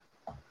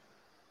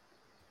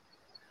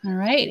All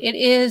right. It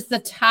is the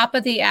top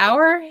of the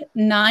hour,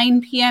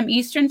 9 p.m.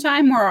 Eastern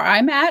time where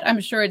I'm at.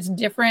 I'm sure it's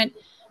different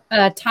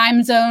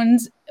time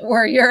zones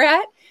where you're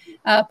at,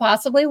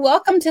 possibly.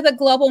 Welcome to the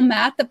Global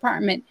Math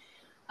Department.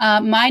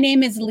 My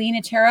name is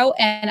Lena Taro,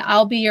 and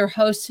I'll be your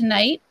host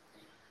tonight.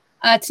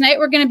 Tonight,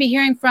 we're going to be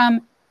hearing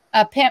from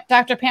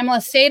Dr. Pamela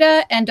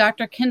Seda and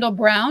Dr. Kyndall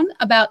Brown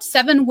about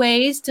 7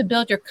 ways to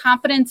build your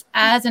confidence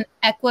as an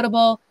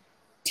equitable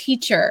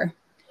teacher.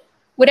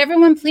 Would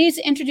everyone please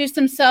introduce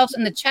themselves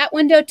in the chat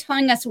window,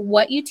 telling us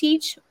what you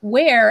teach,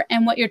 where,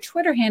 and what your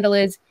Twitter handle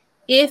is,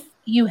 if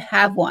you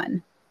have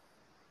one.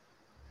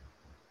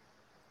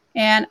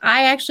 And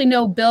I actually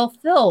know Bill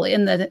Phil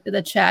in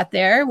the chat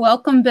there.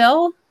 Welcome,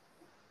 Bill.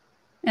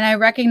 And I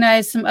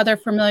recognize some other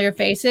familiar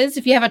faces.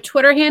 If you have a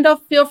Twitter handle,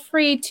 feel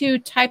free to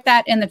type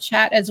that in the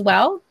chat as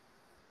well.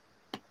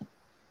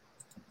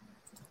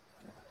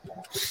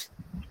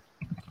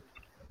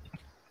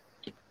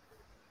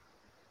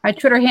 My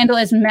Twitter handle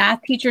is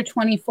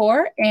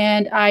mathteacher24,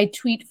 and I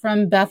tweet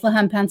from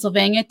Bethlehem,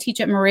 Pennsylvania,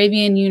 teach at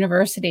Moravian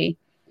University.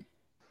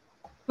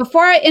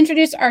 Before I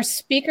introduce our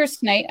speakers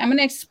tonight, I'm going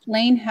to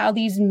explain how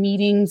these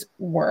meetings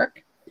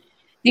work.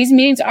 These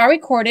meetings are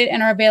recorded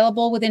and are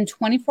available within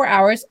 24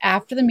 hours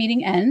after the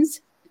meeting ends.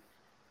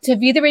 To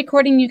view the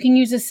recording, you can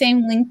use the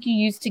same link you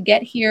used to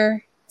get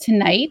here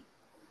tonight.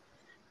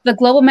 The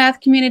Global Math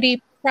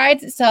community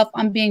prides itself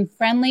on being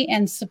friendly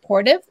and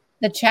supportive.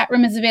 The chat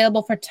room is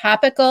available for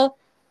topical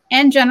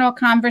and general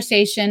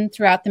conversation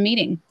throughout the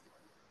meeting.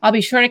 I'll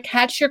be sure to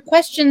catch your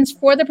questions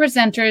for the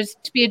presenters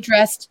to be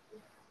addressed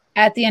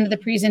at the end of the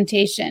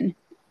presentation.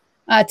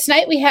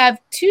 Tonight we have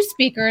 2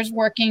 speakers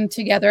working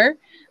together,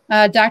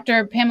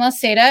 Dr. Pamela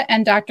Seda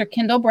and Dr.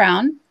 Kyndall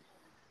Brown.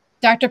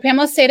 Dr.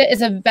 Pamela Seda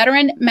is a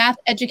veteran math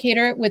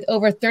educator with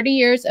over 30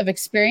 years of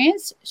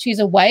experience. She's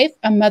a wife,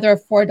 a mother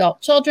of 4 adult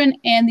children,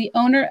 and the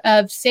owner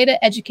of Seda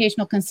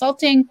Educational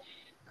Consulting,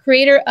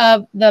 creator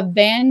of the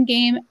Van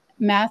Game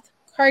Math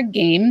card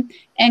game,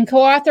 and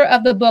co-author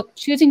of the book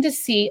Choosing to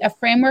See, A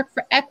Framework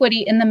for Equity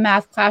in the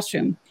Math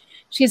Classroom.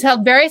 She's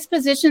held various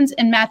positions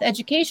in math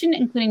education,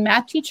 including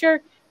math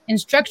teacher,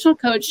 instructional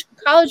coach,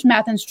 college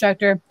math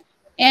instructor,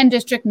 and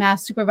district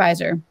math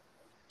supervisor.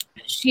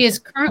 She is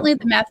currently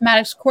the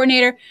mathematics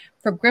coordinator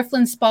for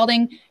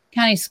Griffin-Spalding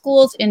County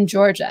Schools in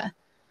Georgia.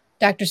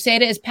 Dr.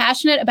 Seda is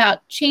passionate about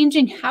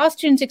changing how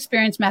students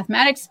experience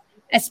mathematics,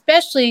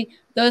 especially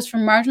those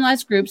from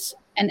marginalized groups,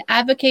 and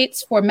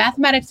advocates for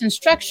mathematics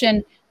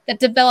instruction that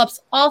develops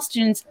all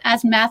students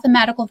as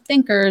mathematical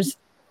thinkers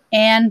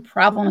and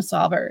problem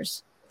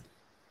solvers.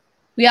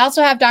 We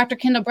also have Dr.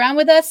 Kyndall Brown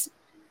with us.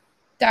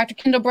 Dr.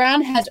 Kyndall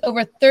Brown has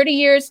over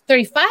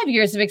 35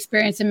 years of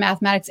experience in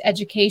mathematics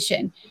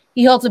education.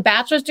 He holds a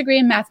bachelor's degree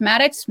in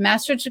mathematics,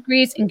 master's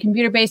degrees in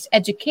computer-based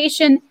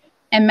education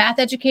and math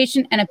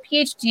education, and a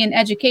PhD in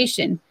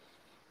education.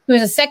 He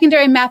was a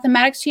secondary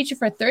mathematics teacher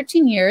for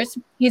 13 years.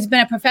 He's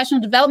been a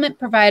professional development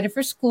provider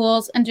for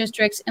schools and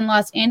districts in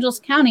Los Angeles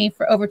County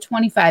for over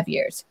 25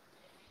 years.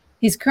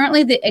 He's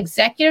currently the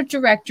executive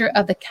director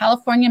of the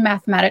California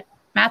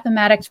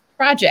Mathematics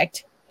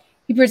Project.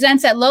 He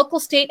presents at local,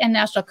 state, and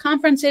national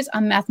conferences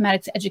on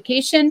mathematics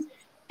education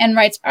and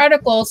writes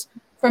articles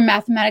for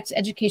mathematics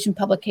education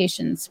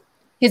publications.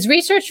 His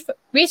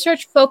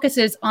research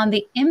focuses on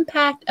the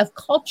impact of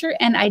culture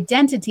and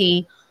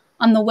identity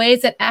on the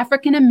ways that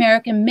African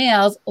American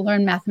males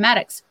learn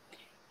mathematics.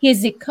 He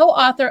is the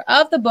co-author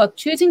of the book,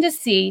 Choosing to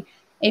See,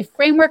 A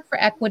Framework for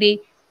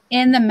Equity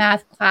in the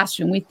Math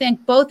Classroom. We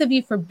thank both of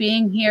you for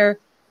being here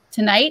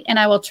tonight, and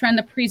I will turn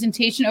the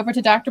presentation over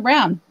to Dr.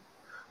 Brown.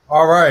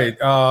 All right.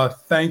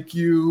 Thank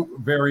you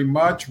very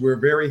much. We're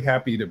very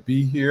happy to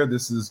be here.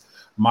 This is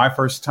my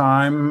first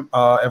time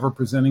ever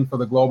presenting for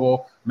the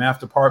Global Math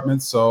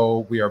Department,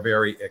 so we are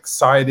very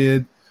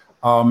excited.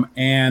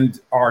 And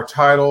our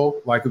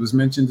title, like it was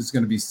mentioned, is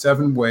going to be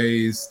 7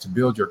 ways to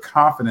build your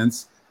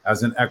confidence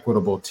as an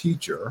equitable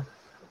teacher.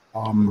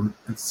 We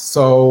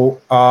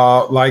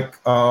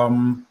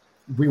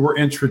were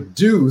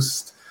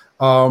introduced,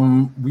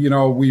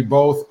 we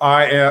both,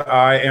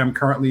 I am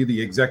currently the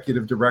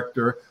executive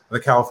director of the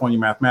California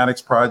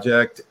Mathematics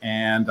Project,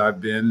 and I've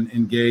been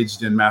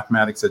engaged in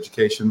mathematics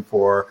education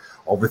for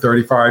over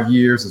 35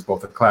 years as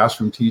both a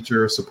classroom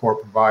teacher,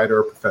 support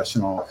provider,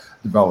 professional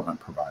development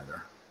provider.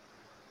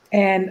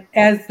 And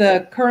as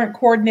the current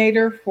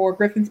coordinator for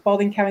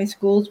Griffin-Spalding County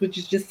Schools, which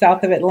is just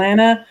south of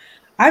Atlanta,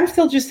 I'm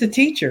still just a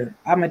teacher.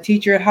 I'm a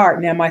teacher at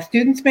heart. Now, my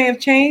students may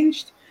have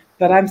changed,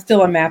 but I'm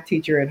still a math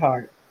teacher at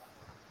heart.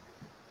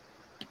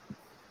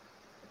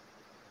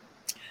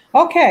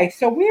 Okay,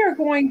 so we are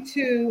going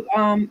to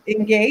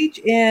engage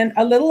in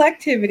a little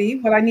activity.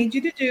 What I need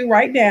you to do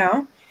right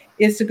now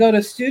is to go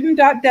to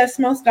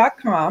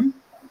student.desmos.com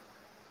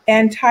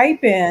and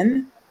type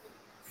in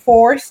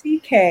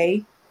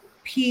 4CK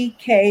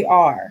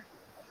PKR.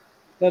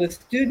 Go to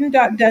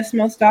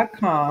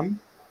student.desmos.com,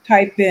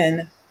 type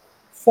in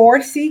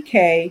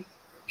 4CK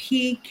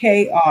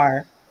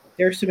PKR.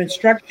 There's some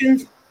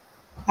instructions.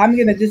 I'm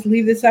going to just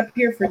leave this up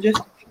here for just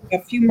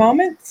a few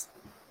moments.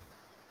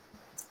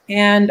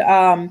 And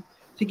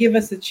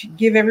to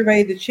give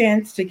everybody the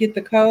chance to get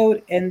the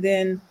code, and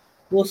then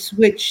we'll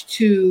switch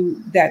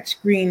to that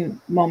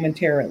screen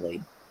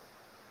momentarily.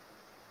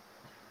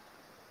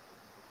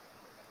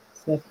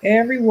 So if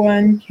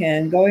everyone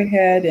can go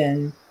ahead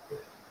and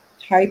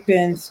type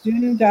in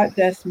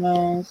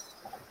student.desmos.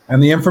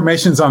 And the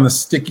information's on the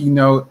sticky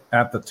note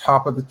at the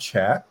top of the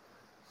chat.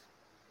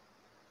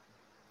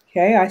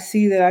 Okay, I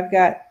see that I've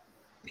got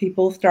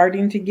people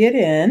starting to get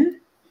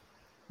in.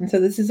 And so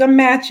this is a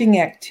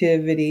matching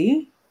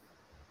activity.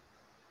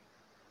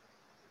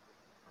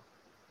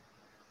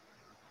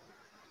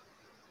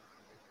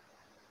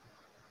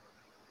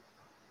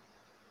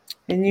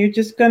 And you're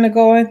just going to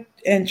go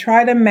and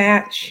try to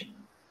match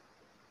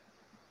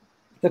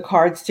the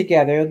cards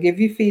together. It'll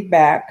give you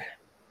feedback.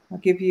 I'll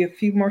give you a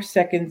few more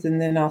seconds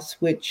and then I'll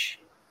switch.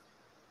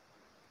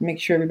 Make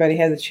sure everybody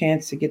has a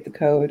chance to get the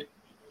code.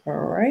 All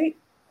right.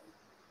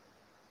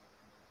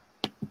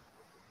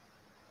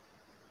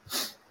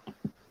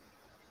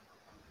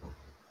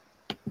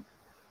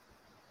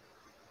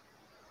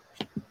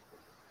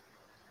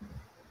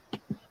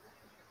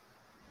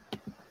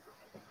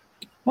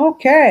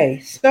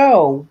 Okay,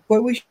 so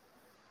what we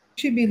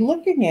should be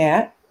looking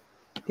at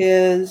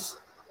is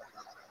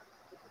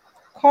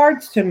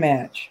cards to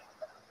match.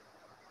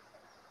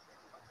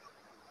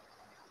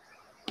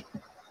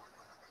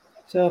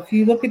 So if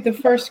you look at the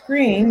first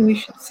screen, we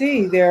should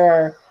see there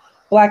are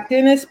Black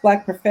dentists,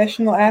 Black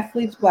professional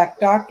athletes, Black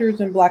doctors,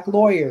 and Black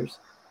lawyers.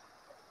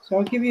 So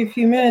I'll give you a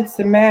few minutes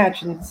to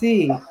match and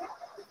see.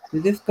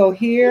 Did this go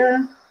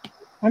here?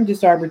 I'm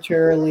just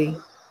arbitrarily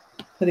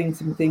putting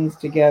some things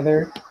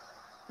together.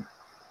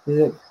 Does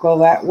it go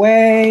that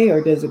way,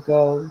 or does it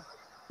go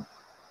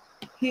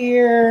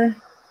here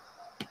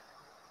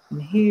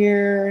and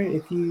here?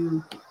 If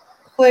you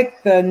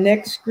click the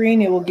next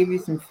screen, it will give you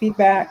some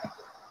feedback.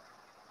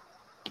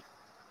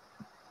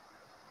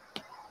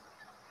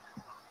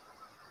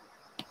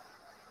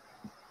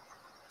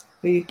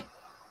 You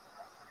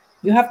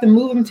have to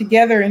move them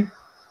together and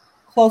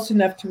close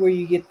enough to where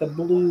you get the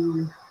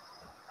blue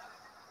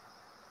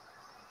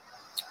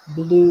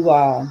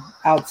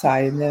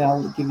outside, and then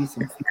I'll give you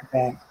some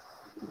feedback.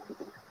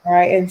 All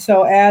right, and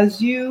so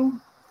as you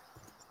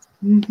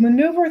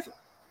maneuver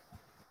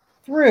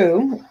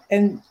through,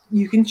 and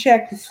you can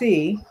check to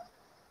see,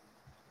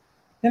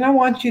 then I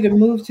want you to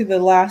move to the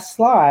last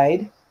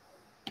slide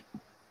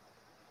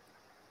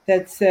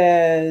that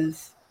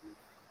says,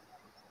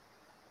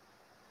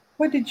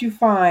 what did you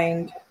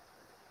find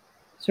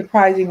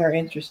surprising or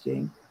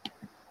interesting?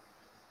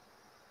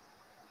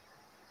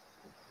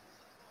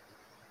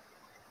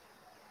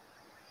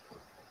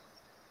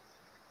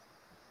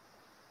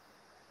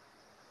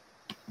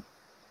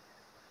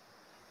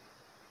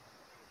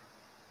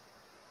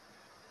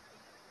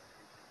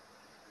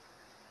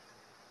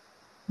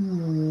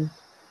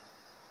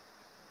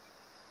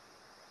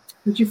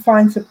 Did you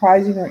find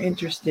surprising or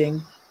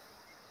interesting?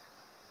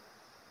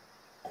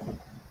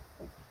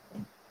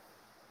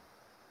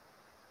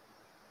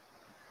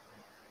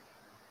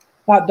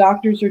 Thought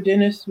doctors or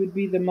dentists would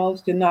be the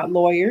most and not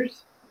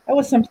lawyers. That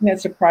was something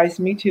that surprised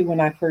me too when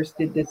I first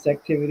did this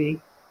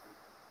activity.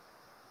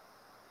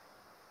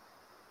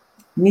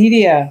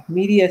 Media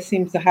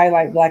seems to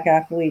highlight Black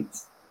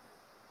athletes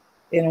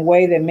in a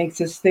way that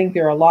makes us think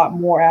there are a lot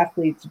more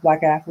athletes,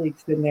 Black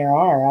athletes, than there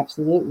are.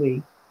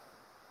 Absolutely.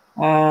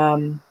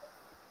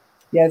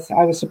 Yes,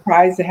 I was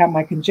surprised to have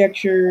my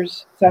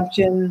conjectures,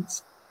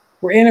 assumptions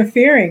were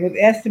interfering with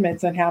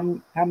estimates on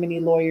how many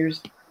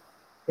lawyers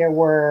there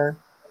were.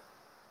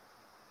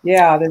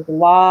 Yeah, there's a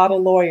lot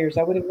of lawyers.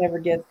 I would have never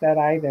guessed that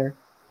either.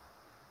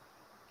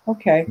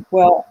 Okay,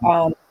 well,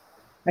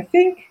 I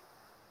think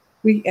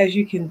as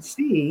you can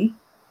see,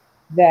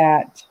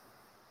 that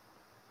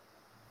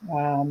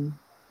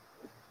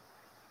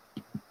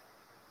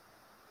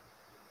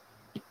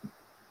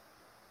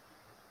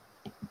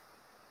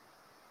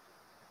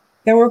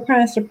that were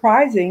kind of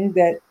surprising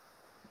that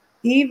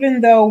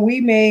even though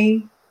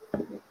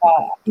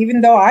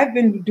I've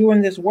been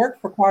doing this work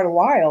for quite a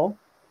while,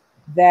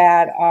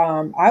 that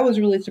I was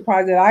really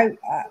surprised that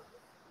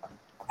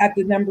at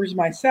the numbers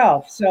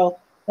myself. So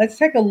let's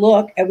take a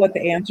look at what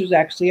the answers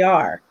actually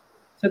are.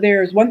 So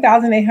there's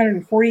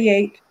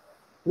 1,848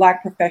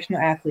 Black professional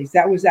athletes.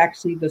 That was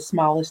actually the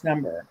smallest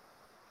number.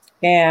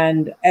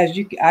 And as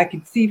I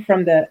could see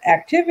from the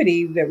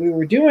activity that we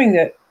were doing,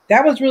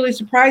 that was really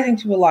surprising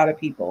to a lot of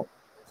people.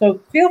 So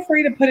feel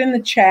free to put in the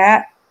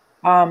chat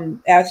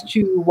as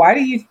to why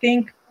do you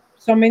think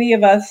so many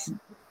of us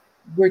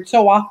were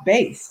so off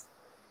base?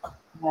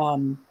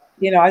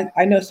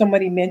 I know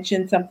somebody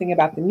mentioned something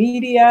about the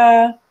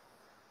media,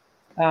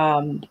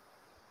 and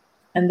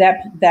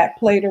that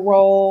played a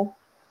role.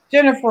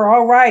 Jennifer,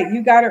 all right,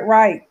 you got it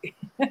right.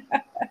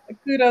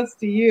 Kudos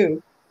to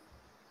you.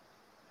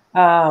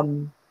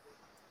 And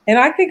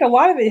I think a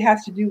lot of it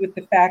has to do with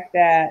the fact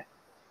that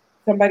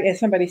as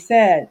somebody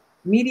said,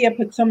 media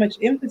put so much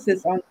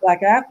emphasis on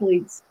Black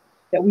athletes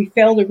that we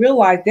fail to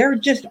realize there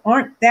just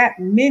aren't that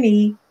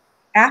many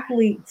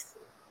athletes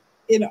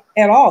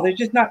at all. There's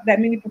just not that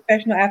many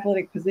professional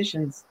athletic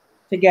positions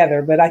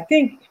together. But I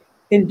think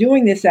in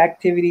doing this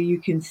activity, you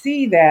can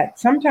see that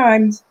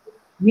sometimes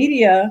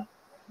media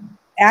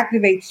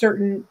activates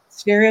certain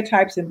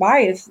stereotypes and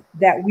bias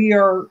that we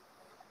are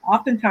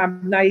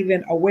oftentimes not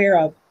even aware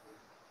of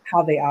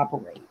how they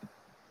operate.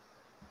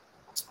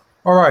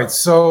 All right,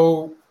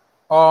 so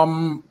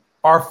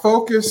our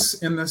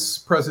focus in this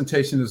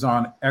presentation is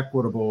on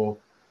equitable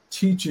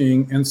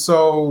teaching. And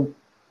so,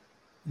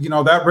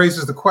 that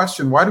raises the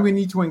question, why do we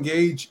need to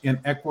engage in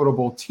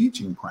equitable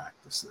teaching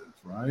practices,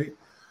 right?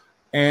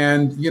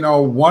 And,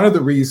 one of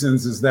the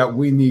reasons is that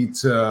we need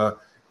to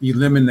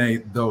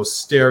eliminate those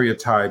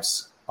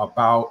stereotypes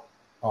about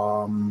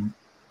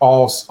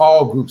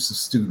all groups of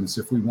students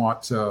if we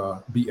want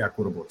to be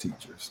equitable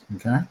teachers,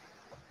 okay?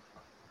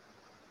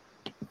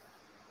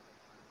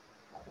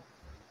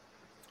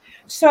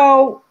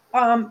 So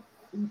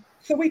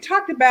we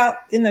talked about,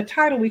 in the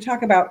title, we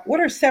talk about what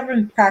are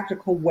 7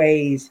 practical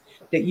ways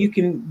that you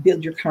can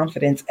build your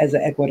confidence as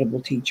an equitable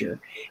teacher.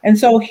 And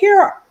so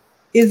here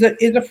is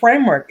a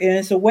framework, and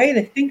it's a way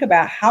to think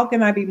about how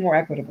can I be more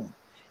equitable.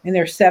 And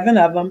there's 7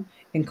 of them.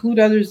 Include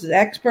others as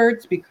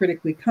experts, be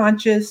critically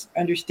conscious,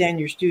 understand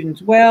your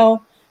students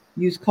well,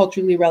 use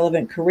culturally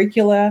relevant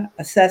curricula,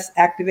 assess,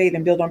 activate,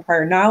 and build on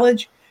prior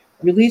knowledge,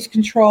 release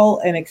control,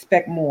 and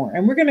expect more.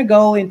 And we're going to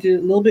go into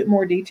a little bit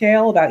more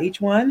detail about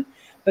each one.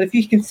 But if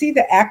you can see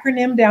the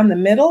acronym down the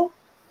middle,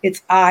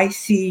 it's I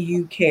See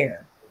You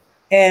Care.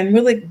 And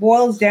really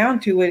boils down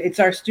to it, it's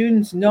our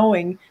students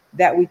knowing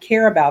that we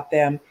care about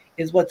them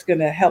is what's going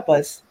to help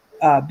us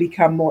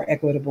become more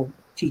equitable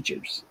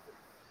teachers.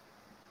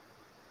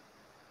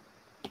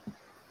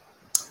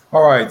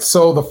 All right,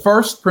 so the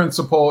first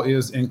principle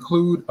is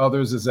include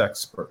others as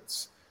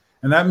experts.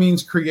 And that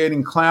means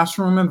creating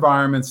classroom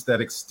environments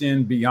that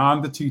extend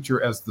beyond the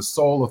teacher as the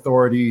sole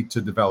authority to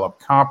develop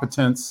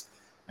competence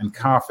and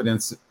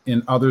confidence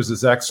in others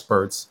as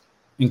experts,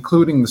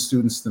 including the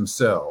students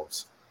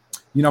themselves.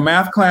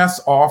 Math class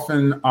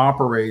often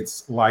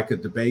operates like a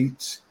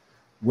debate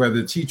where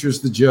the teacher's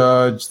the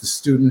judge, the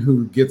student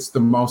who gets the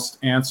most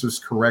answers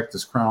correct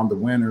is crowned the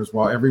winners,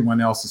 while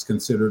everyone else is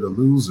considered a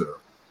loser.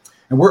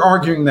 And we're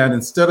arguing that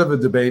instead of a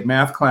debate,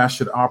 math class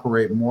should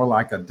operate more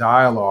like a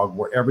dialogue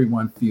where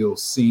everyone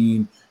feels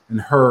seen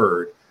and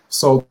heard,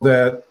 so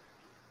that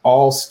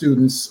all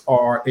students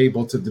are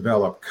able to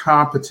develop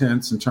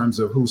competence in terms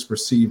of who's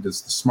perceived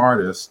as the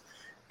smartest,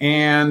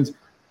 and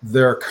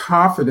their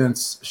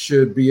confidence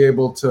should be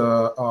able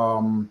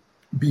to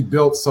be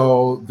built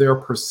so their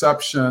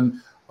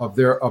perception of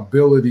their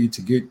ability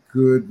to get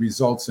good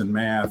results in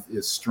math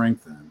is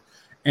strengthened.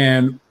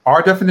 And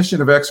our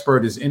definition of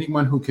expert is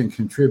anyone who can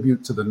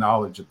contribute to the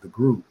knowledge of the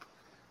group.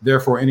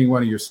 Therefore, any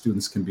one of your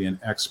students can be an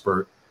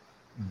expert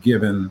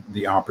given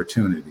the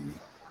opportunity.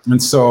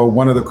 And so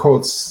one of the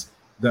quotes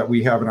that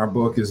we have in our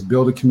book is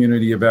build a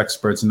community of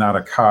experts, not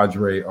a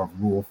cadre of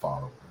rule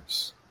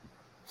followers.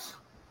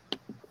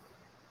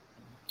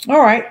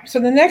 All right,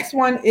 so the next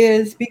one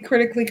is be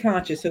critically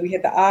conscious. So we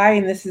have the I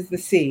and this is the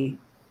C.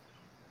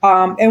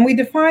 And we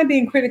define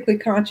being critically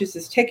conscious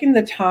as taking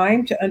the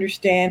time to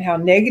understand how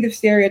negative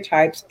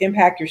stereotypes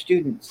impact your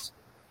students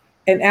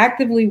and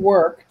actively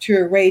work to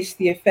erase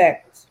the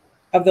effects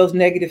of those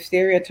negative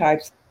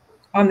stereotypes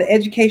on the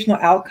educational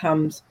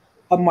outcomes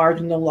of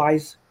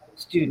marginalized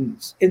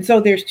students. And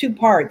so there's 2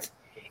 parts.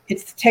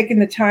 It's taking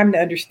the time to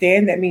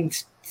understand, that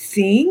means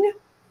seeing,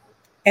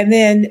 and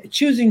then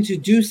choosing to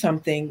do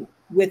something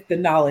with the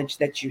knowledge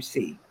that you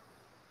see.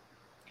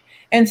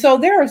 And so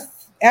there are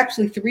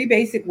actually 3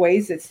 basic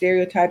ways that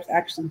stereotypes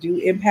actually do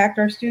impact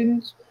our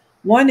students.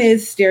 One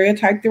is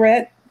stereotype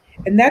threat,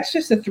 and that's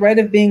just a threat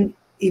of being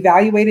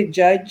evaluated,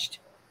 judged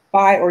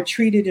by, or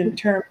treated in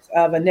terms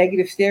of a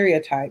negative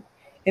stereotype.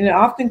 And it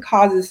often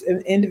causes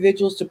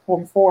individuals to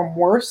perform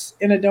worse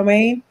in a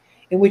domain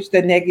in which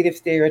the negative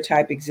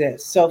stereotype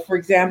exists. So for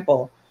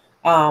example,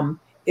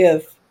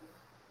 if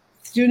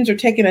students are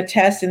taking a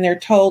test and they're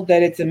told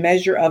that it's a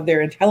measure of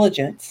their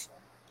intelligence,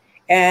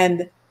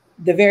 and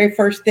the very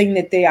first thing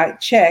that they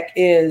check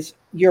is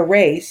your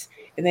race,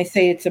 and they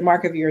say it's a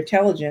mark of your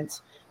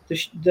intelligence,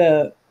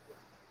 the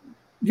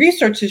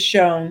research has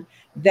shown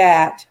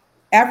that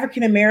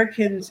African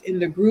Americans in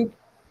the group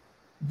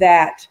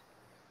that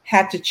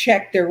had to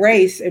check their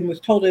race and was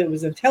told it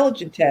was an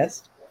intelligence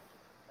test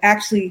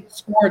actually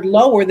scored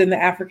lower than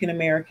the African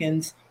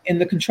Americans in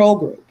the control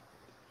group.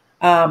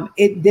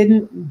 It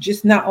didn't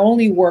just not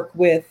only work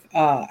with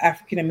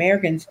African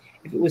Americans.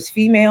 If it was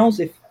females,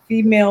 if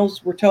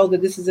females were told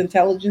that this is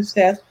intelligence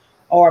test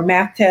or a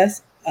math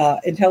test,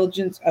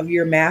 intelligence of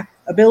your math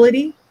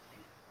ability,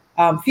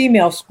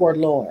 females scored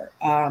lower.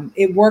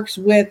 It works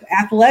with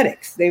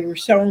athletics. They were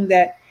shown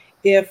that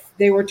if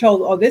they were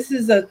told, oh, this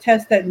is a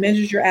test that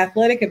measures your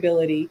athletic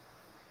ability,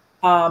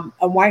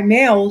 white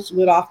males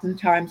would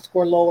oftentimes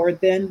score lower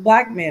than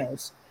black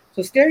males.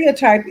 So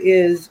stereotype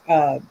has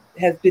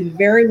been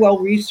very well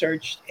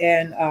researched,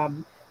 and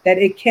that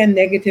it can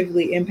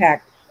negatively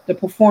impact the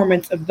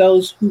performance of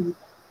those who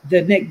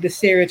the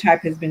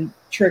stereotype has been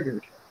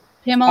triggered.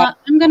 Pamela,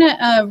 I'm going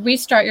to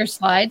restart your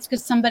slides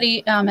because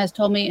somebody has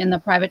told me in the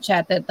private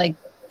chat that like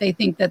they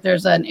think that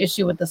there's an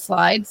issue with the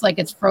slides, like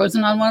it's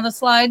frozen on one of the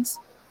slides.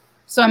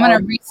 So I'm going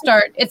to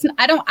restart.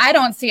 I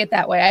don't see it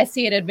that way. I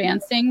see it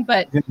advancing,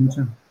 but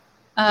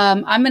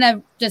I'm going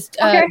to just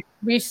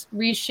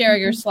reshare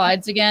your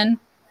slides again.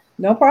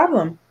 No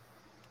problem.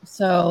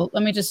 So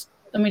let me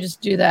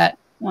just do that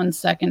 1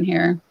 second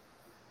here.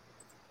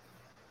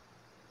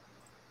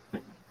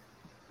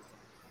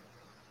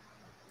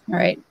 All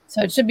right,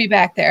 so it should be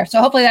back there.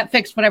 So hopefully that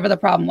fixed whatever the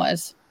problem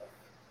was.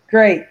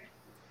 Great.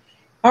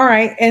 All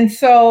right, and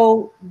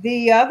so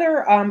the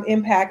other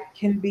impact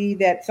can be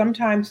that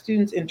sometimes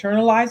students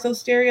internalize those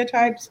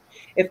stereotypes.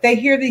 If they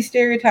hear these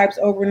stereotypes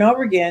over and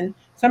over again,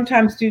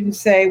 sometimes students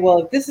say, well,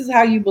 if this is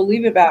how you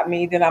believe about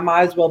me, then I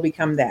might as well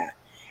become that.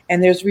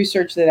 And there's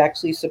research that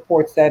actually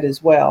supports that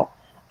as well.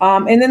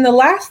 And then the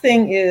last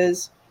thing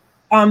is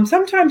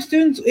sometimes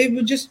students, it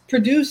would just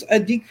produce a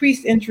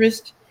decreased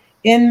interest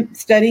in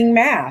studying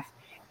math.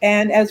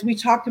 And as we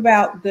talked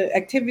about the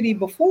activity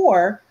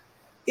before,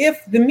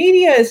 if the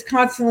media is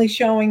constantly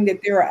showing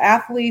that there are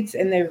athletes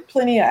and there are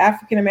plenty of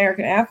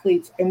African-American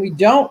athletes, and we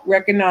don't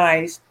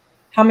recognize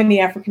how many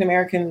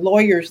African-American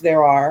lawyers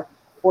there are,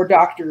 or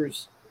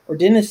doctors or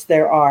dentists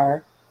there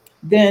are,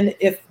 then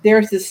if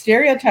there's this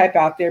stereotype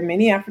out there,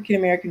 many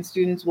African-American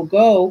students will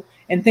go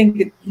and think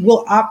that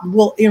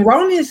will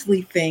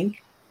erroneously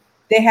think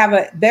they have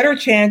a better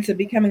chance of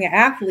becoming an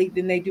athlete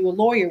than they do a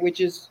lawyer,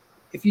 which is,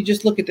 if you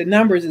just look at the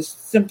numbers, is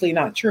simply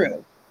not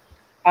true.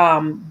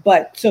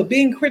 But so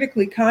being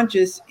critically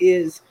conscious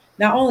is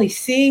not only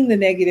seeing the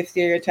negative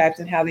stereotypes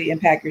and how they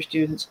impact your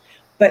students,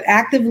 but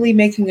actively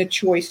making a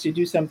choice to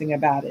do something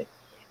about it.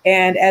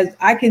 And as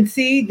I can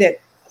see that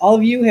all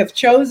of you have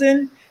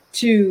chosen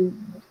to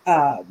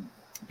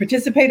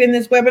participate in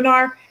this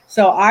webinar,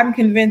 so I'm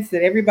convinced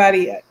that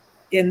everybody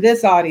in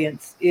this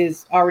audience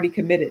is already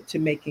committed to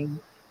making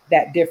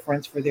that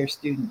difference for their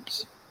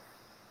students.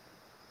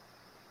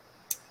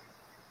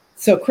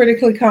 So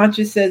critically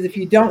conscious says if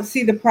you don't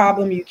see the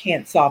problem, you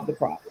can't solve the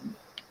problem.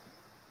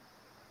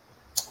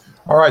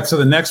 All right, so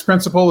the next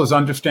principle is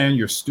understand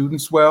your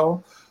students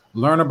well.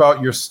 Learn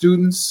about your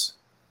students,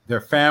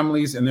 their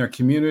families, and their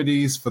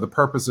communities for the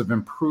purpose of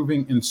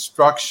improving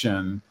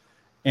instruction,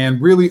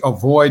 and really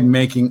avoid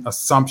making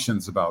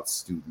assumptions about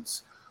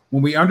students.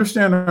 When we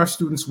understand our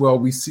students well,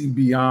 we see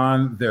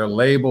beyond their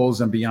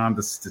labels and beyond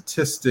the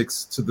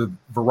statistics to the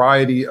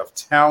variety of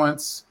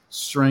talents,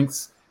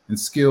 strengths, and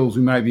skills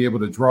we might be able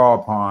to draw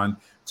upon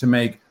to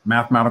make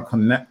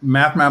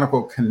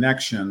mathematical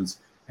connections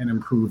and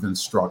improve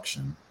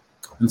instruction.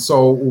 And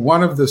so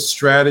one of the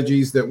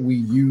strategies that we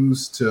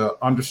use to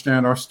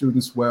understand our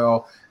students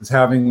well is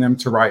having them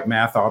to write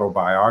math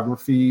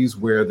autobiographies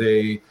where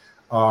they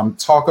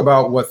talk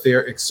about what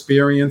their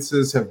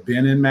experiences have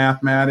been in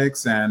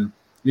mathematics. And,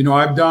 you know,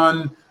 I've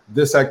done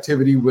this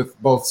activity with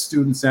both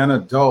students and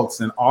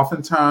adults, and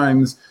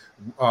oftentimes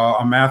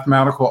a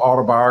mathematical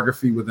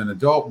autobiography with an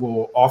adult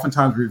will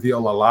oftentimes reveal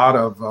a lot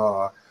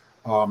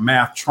of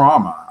math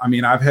trauma. I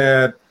mean, I've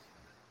had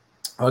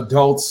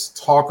adults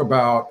talk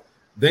about,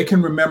 they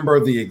can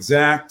remember the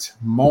exact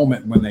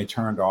moment when they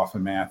turned off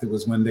in math. It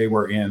was when they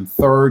were in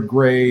 3rd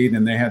grade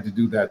and they had to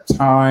do that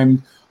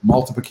timed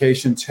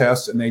multiplication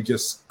test and they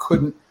just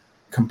couldn't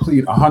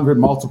complete 100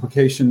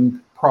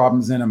 multiplication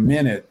problems in a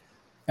minute.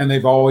 And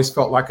they've always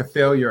felt like a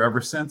failure ever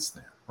since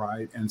then.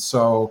 Right. And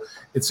so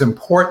it's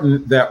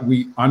important that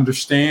we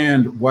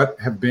understand what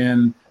have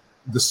been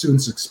the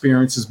students'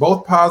 experiences,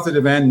 both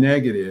positive and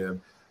negative,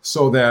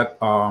 so that,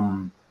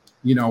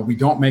 you know, we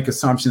don't make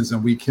assumptions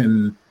and we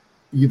can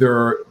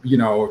either, you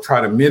know,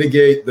 try to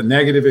mitigate the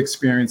negative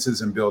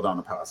experiences and build on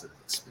the positive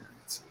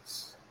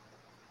experiences.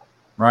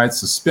 Right.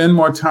 So spend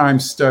more time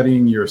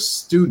studying your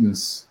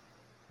students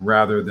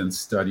rather than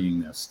studying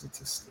their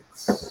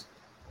statistics.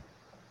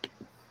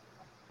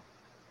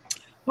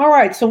 All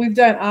right, so we've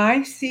done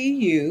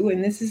ICU,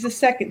 and this is the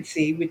second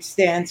C, which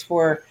stands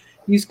for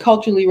use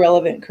culturally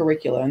relevant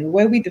curricula. And the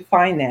way we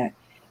define that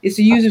is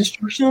to use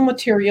instructional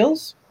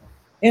materials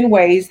in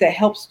ways that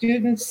help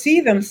students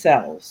see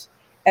themselves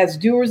as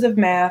doers of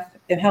math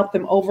and help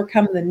them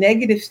overcome the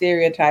negative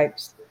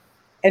stereotypes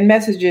and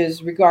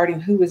messages regarding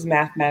who is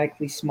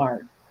mathematically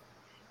smart.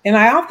 And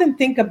I often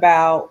think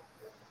about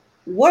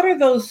what are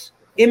those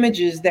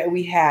images that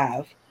we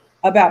have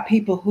about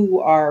people who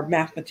are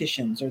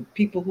mathematicians or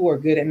people who are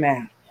good at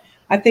math.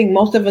 I think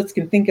most of us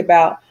can think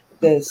about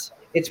this.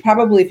 It's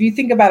probably, if you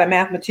think about a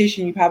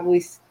mathematician, you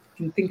probably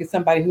can think of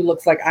somebody who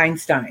looks like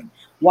Einstein,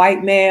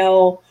 white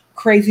male,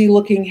 crazy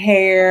looking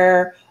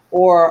hair,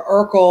 or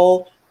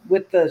Urkel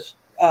with the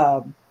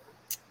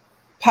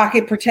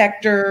pocket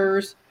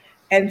protectors.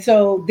 And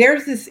so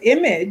there's this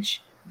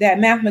image that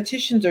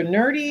mathematicians are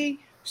nerdy,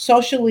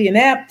 socially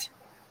inept,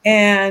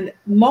 and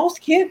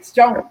most kids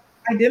don't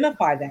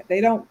identify that.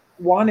 They don't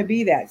want to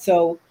be that.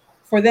 So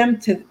for them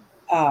to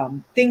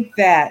think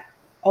that,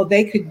 oh,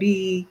 they could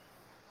be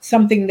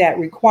something that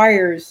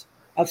requires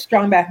a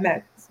strong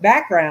mathematics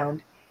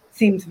background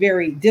seems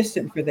very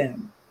distant for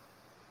them.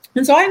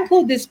 And so I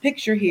include this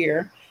picture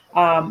here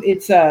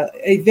It's a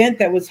event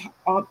that was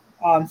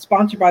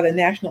sponsored by the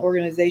National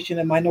Organization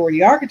of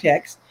Minority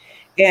Architects.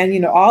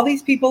 And, all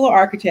these people are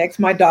architects.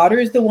 My daughter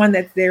is the one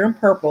that's there in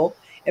purple.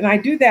 And I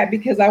do that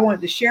because I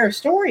wanted to share a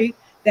story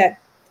that,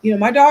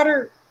 my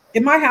daughter,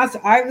 in my house,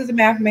 I was a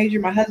math major.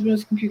 My husband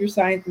was a computer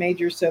science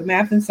major. So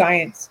math and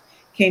science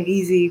came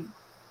easy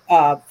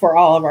for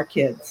all of our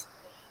kids.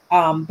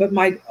 But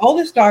my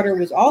oldest daughter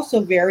was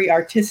also very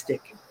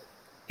artistic.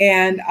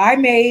 And I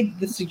made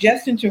the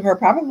suggestion to her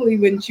probably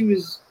when she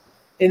was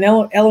in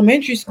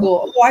elementary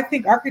school. Oh, I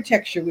think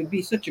architecture would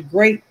be such a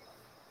great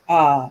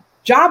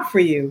job for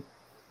you.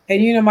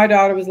 And, my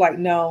daughter was like,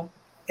 no.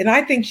 And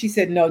I think she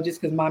said no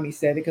just because mommy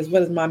said it, because what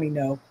does mommy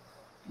know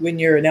when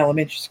you're in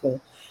elementary school?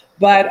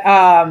 But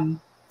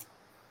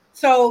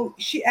so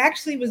she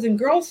actually was in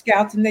Girl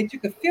Scouts, and they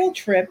took a field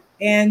trip,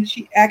 and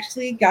she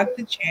actually got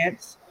the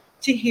chance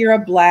to hear a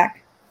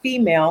Black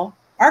female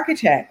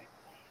architect.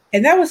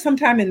 And that was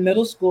sometime in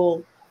middle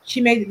school.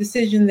 She made the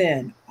decision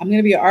then, I'm going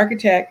to be an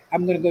architect.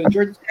 I'm going to go to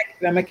Georgia Tech,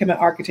 and I'm going to become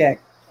an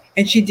architect.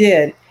 And she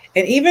did.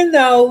 And even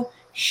though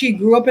she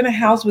grew up in a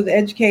house with an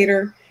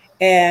educator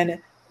and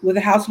with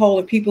a household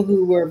of people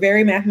who were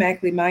very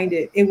mathematically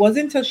minded, it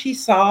wasn't until she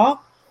saw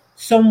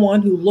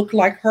someone who looked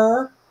like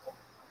her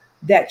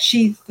that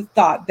she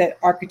thought that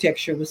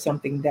architecture was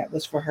something that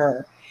was for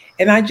her.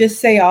 And I just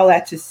say all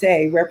that to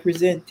say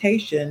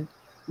representation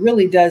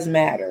really does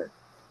matter.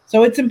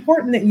 So it's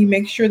important that you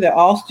make sure that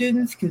all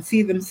students can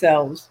see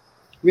themselves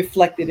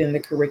reflected in the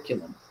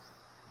curriculum.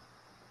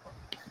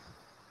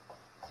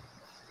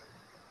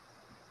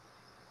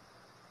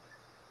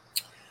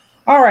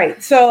 All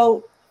right,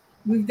 so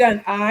we've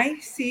done I,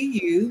 C,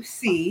 U,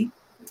 C,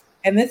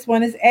 and this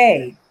one is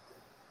A.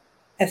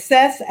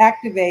 Assess,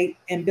 activate,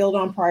 and build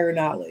on prior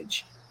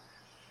knowledge.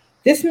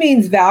 This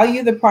means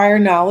value the prior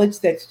knowledge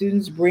that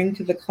students bring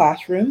to the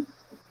classroom,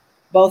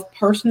 both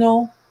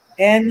personal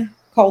and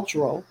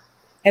cultural,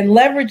 and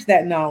leverage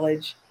that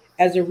knowledge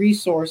as a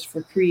resource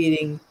for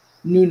creating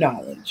new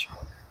knowledge.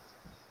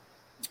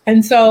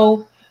 And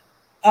so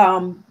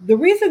the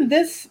reason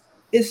this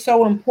is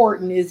so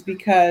important is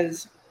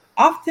because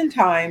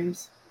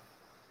oftentimes,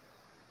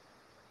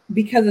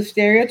 because of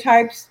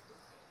stereotypes,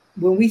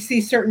 when we see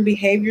certain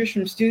behaviors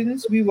from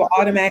students, we will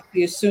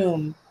automatically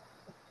assume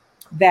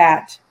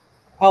that,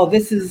 oh,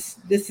 this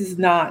is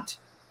not,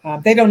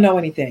 they don't know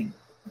anything.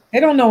 They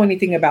don't know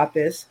anything about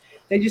this.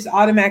 They just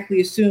automatically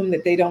assume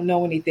that they don't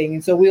know anything.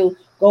 And so we'll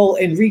go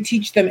and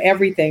reteach them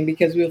everything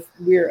because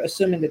we're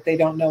assuming that they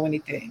don't know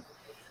anything.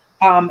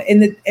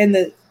 And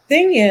the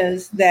thing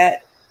is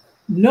that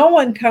no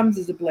one comes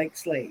as a blank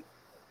slate.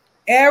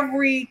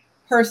 Every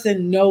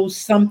person knows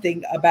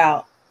something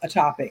about a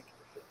topic.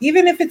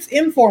 Even if it's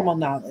informal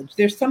knowledge,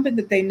 there's something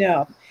that they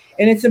know.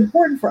 And it's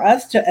important for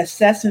us to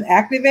assess and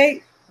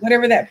activate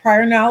whatever that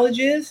prior knowledge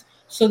is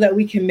so that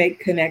we can make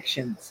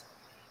connections.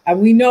 And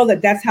we know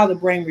that that's how the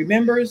brain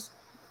remembers,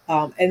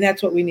 and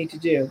that's what we need to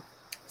do.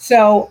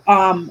 So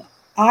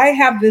I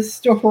have this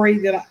story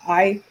that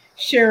I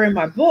share in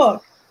my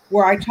book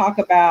where I talk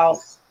about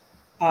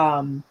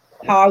how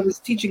I was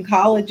teaching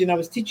college, and I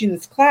was teaching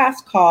this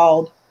class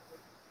called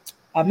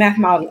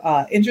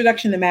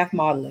Introduction to Math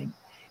Modeling.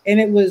 And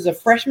it was a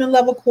freshman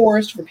level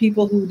course for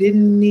people who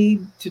didn't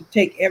need to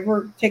take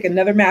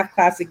another math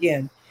class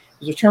again.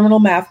 It was a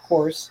terminal math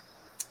course.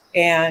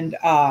 And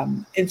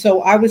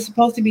so I was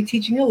supposed to be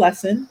teaching a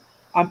lesson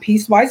on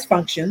piecewise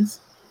functions.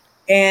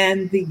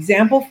 And the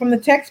example from the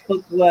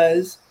textbook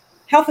was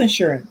health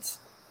insurance.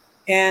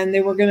 And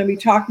they were going to be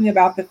talking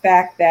about the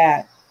fact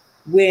that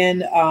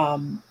when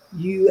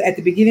you, at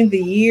the beginning of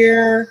the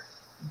year,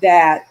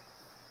 that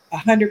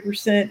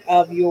 100%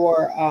 of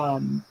your,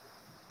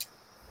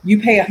 you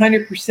pay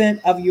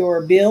 100% of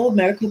your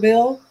medical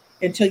bill,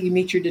 until you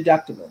meet your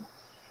deductible.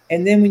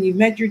 And then when you've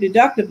met your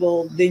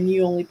deductible, then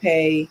you only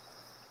pay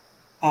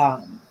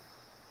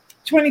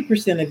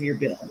 20% of your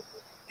bill.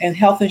 And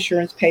health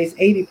insurance pays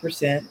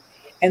 80%.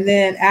 And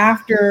then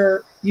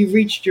after you've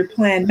reached your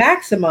plan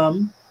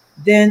maximum,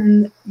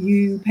 then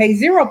you pay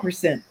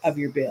 0% of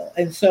your bill.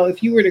 And so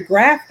if you were to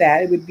graph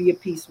that, it would be a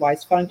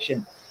piecewise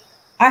function.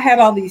 I had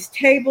all these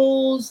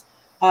tables,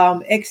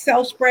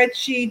 Excel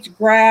spreadsheets,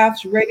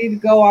 graphs, ready to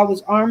go. I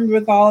was armed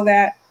with all of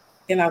that.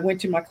 And I went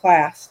to my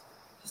class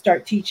to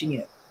start teaching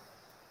it.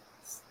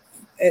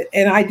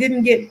 And I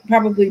didn't get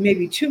probably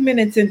maybe 2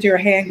 minutes into her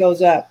hand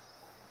goes up.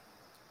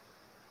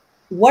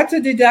 What's a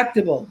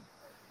deductible?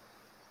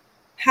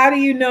 How do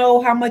you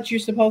know how much you're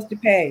supposed to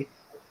pay?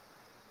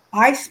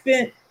 I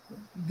spent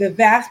the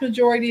vast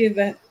majority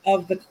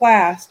of the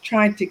class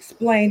trying to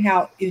explain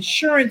how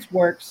insurance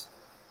works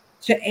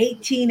to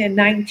 18 and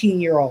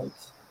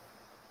 19-year-olds.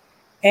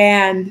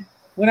 And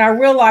when I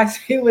realized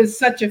it was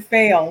such a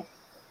fail,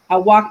 I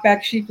walked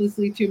back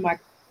sheepishly to my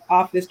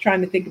office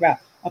trying to think about,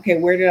 okay,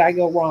 where did I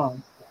go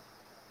wrong?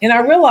 And I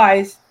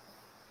realized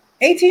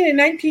 18 and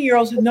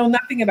 19-year-olds know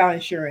nothing about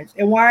insurance,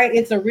 and why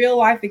it's a real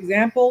life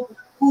example,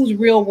 whose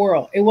real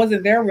world? It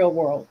wasn't their real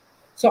world.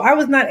 So I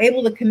was not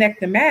able to connect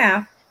the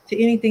math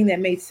to anything that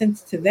made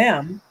sense to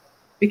them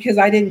because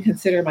I didn't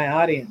consider my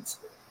audience.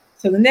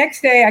 So the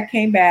next day I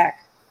came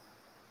back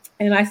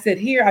and I said,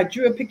 here, I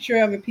drew a picture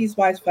of a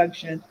piecewise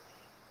function.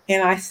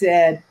 And I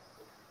said,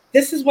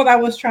 this is what I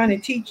was trying to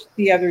teach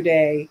the other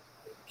day.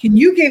 Can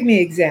you give me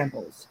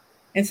examples?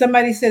 And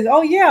somebody says,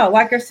 oh, yeah,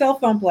 like our cell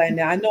phone plan.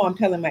 Now, I know I'm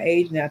telling my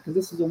age now because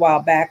this was a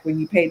while back when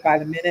you paid by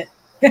the minute.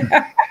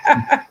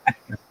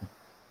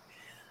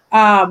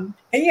 And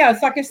yeah,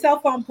 it's like a cell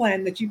phone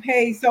plan that you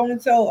pay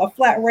so-and-so a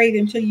flat rate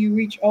until you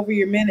reach over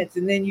your minutes,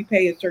 and then you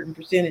pay a certain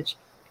percentage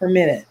per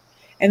minute.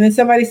 And then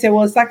somebody said,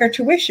 well, it's like our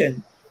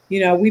tuition.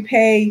 We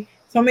pay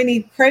so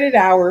many credit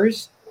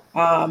hours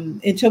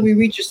until we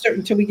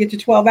get to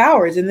 12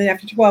 hours. And then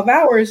after 12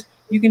 hours,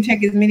 you can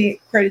take as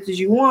many credits as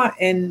you want,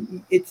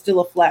 and it's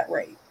still a flat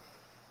rate.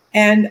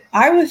 And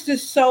I was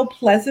just so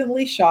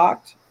pleasantly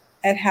shocked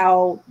at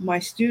how my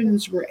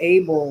students were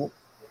able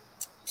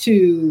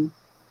to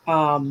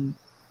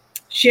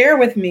share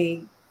with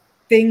me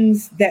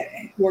things that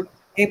were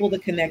able to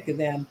connect to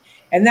them.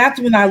 And that's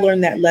when I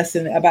learned that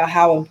lesson about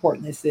how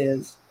important this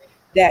is,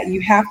 that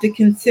you have to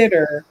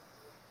consider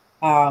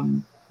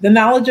the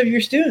knowledge of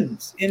your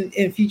students. And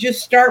if you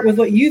just start with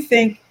what you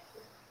think,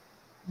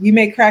 you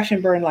may crash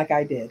and burn like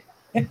I did.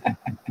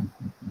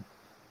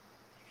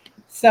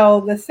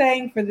 So the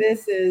saying for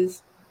this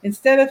is,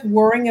 instead of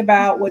worrying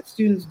about what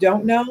students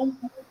don't know,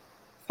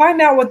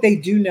 find out what they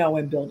do know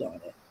and build on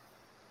it.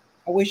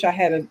 I wish I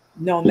had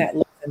known that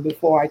lesson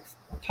before I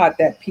taught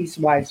that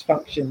piecewise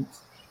functions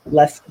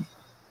lesson.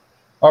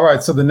 All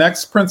right, so the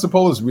next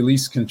principle is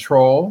release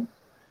control.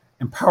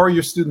 Empower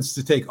your students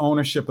to take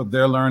ownership of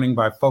their learning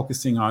by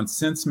focusing on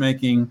sense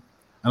making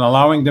and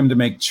allowing them to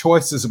make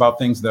choices about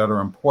things that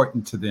are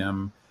important to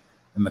them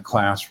in the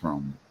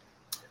classroom.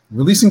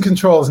 Releasing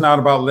control is not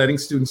about letting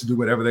students do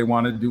whatever they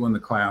want to do in the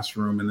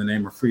classroom in the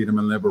name of freedom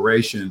and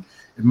liberation.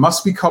 It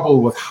must be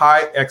coupled with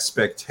high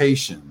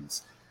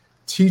expectations.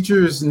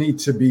 Teachers need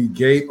to be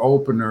gate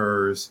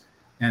openers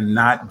and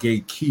not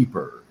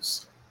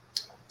gatekeepers.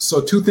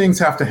 So two things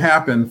have to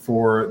happen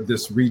for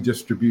this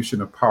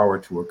redistribution of power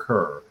to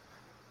occur.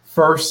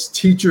 First,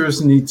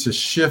 teachers need to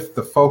shift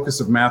the focus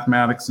of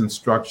mathematics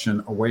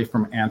instruction away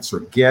from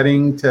answer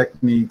getting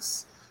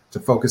techniques to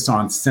focus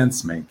on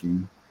sense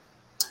making.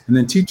 And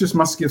then teachers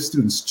must give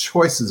students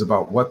choices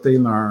about what they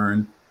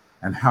learn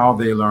and how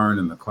they learn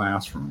in the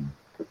classroom.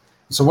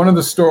 So one of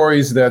the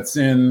stories that's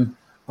in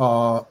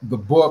the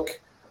book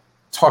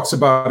talks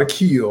about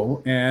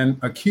Akil, and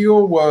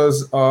Akil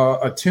was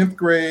a 10th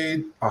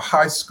grade,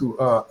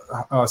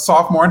 a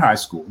sophomore in high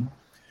school.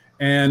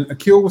 And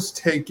Akil was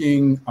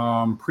taking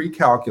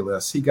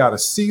pre-calculus. He got a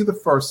C the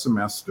first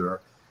semester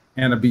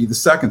and a B the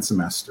second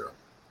semester.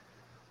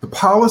 The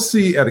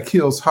policy at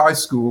Akil's high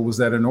school was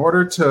that in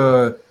order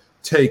to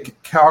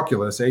take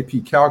calculus,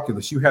 AP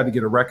calculus, you had to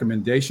get a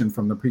recommendation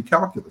from the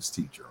pre-calculus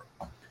teacher.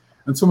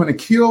 And so when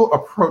Akil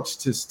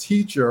approached his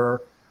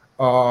teacher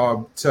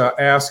to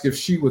ask if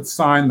she would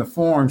sign the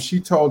form, she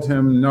told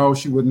him no,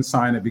 she wouldn't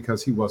sign it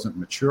because he wasn't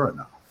mature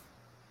enough.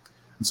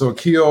 And so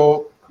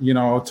Akil,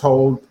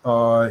 told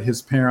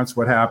his parents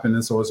what happened.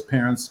 And so his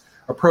parents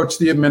approached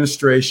the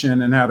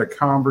administration and had a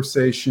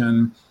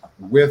conversation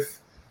with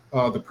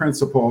the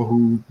principal,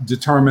 who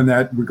determined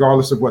that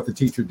regardless of what the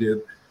teacher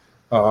did,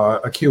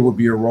 Akil would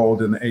be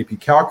enrolled in the AP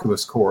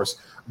calculus course.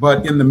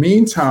 But in the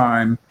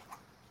meantime,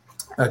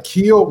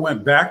 Akil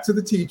went back to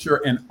the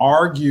teacher and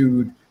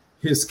argued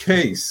his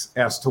case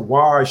as to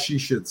why she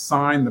should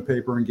sign the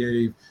paper and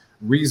gave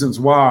reasons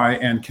why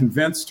and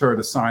convinced her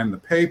to sign the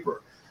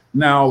paper.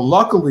 Now,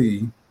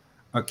 luckily,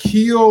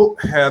 Akil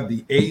had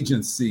the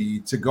agency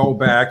to go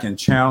back and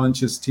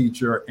challenge his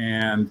teacher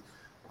and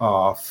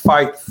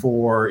fight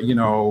for,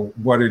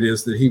 what it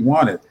is that he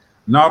wanted.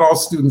 Not all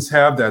students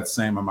have that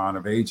same amount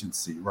of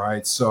agency,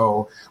 right?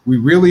 So we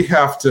really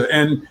have to,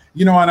 and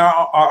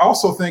I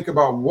also think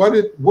about what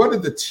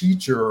did the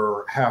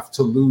teacher have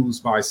to lose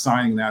by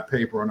signing that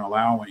paper and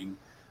allowing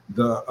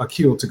the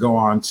Akil to go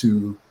on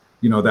to,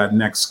 that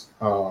next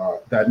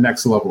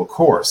level of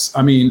course.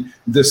 I mean,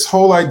 this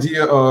whole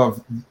idea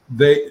of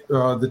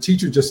the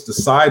teacher just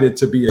decided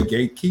to be a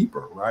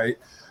gatekeeper, right?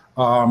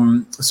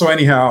 So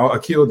anyhow,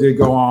 Akil did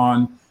go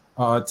on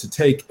to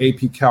take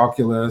AP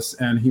Calculus,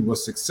 and he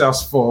was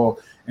successful,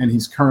 and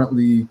he's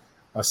currently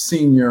a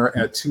senior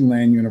at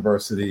Tulane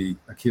University.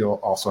 Akil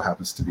also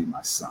happens to be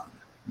my son,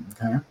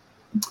 okay?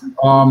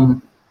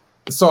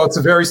 So it's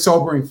a very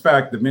sobering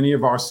fact that many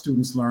of our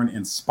students learn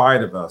in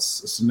spite of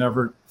us. So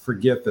never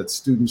forget that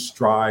students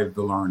drive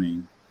the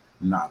learning,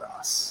 not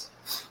us.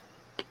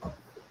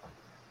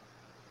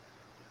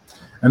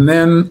 And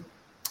then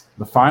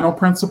the final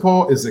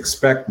principle is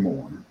expect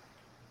more.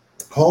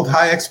 Hold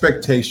high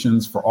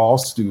expectations for all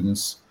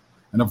students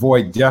and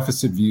avoid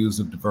deficit views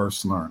of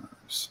diverse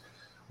learners.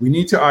 We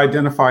need to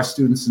identify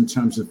students in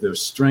terms of their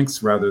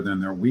strengths rather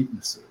than their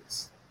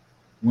weaknesses.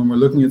 When we're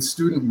looking at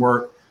student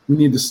work, we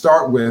need to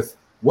start with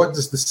what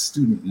does the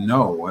student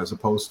know as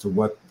opposed to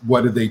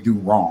what did they do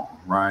wrong,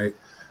 right?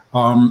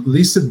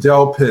 Lisa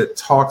Delpit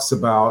talks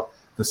about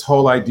this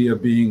whole idea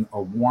of being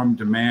a warm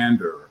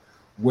demander,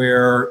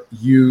 where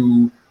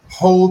you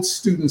hold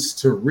students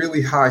to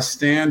really high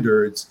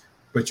standards,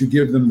 but you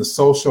give them the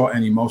social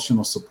and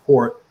emotional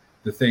support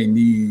that they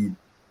need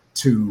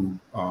to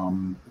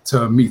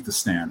meet the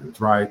standards,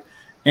 right?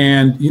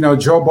 And,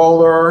 Joe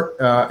Bowler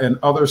and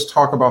others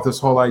talk about this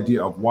whole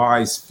idea of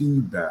wise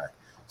feedback.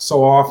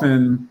 So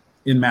often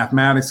in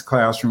mathematics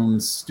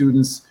classrooms,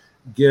 students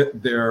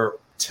get their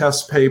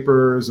test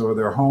papers or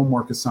their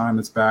homework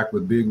assignments back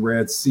with big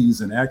red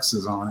C's and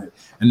X's on it,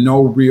 and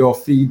no real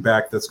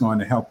feedback that's going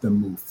to help them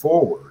move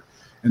forward.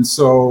 And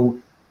so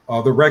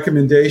the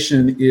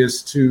recommendation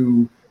is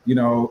to,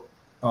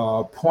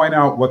 point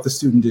out what the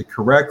student did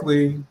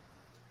correctly,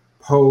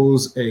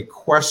 pose a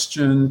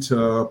question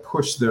to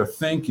push their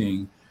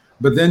thinking,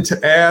 but then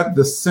to add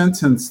the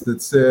sentence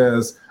that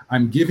says,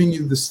 I'm giving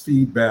you this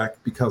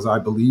feedback because I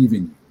believe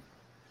in you.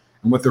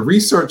 And what the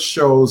research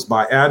shows,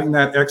 by adding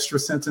that extra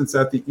sentence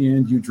at the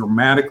end, you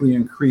dramatically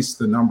increase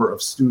the number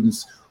of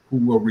students who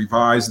will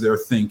revise their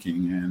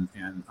thinking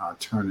and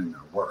turn in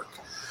their work.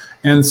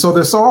 And so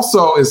this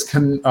also is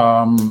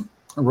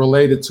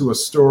related to a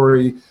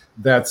story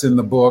that's in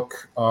the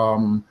book,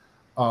 in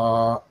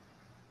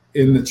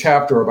the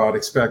chapter about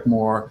Expect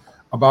More,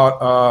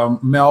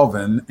 about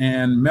Melvin.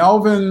 And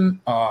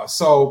Melvin,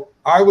 so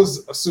I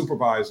was a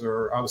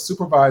supervisor. I was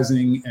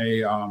supervising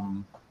a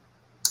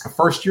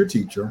first-year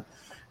teacher.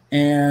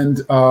 And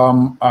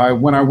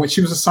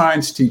she was a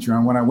science teacher.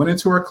 And when I went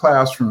into her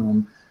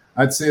classroom,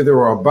 I'd say there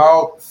were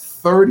about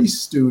 30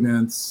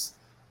 students,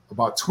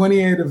 about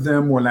 28 of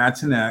them were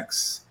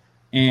Latinx,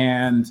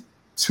 and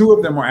 2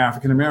 of them were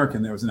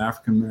African-American. There was an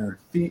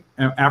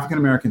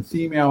African-American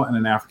female and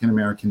an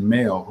African-American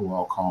male, who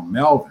I'll call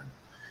Melvin.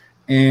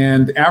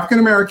 And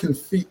African-American,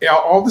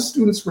 all the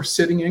students were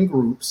sitting in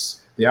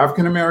groups. The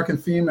African-American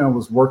female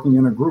was working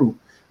in a group.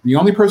 The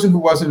only person who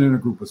wasn't in a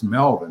group was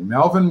Melvin.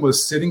 Melvin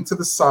was sitting to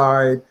the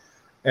side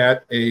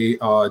at a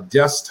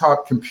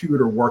desktop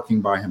computer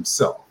working by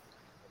himself.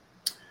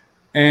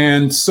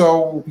 And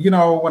so,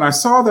 when I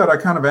saw that, I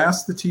kind of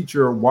asked the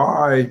teacher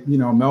why,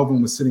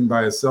 Melvin was sitting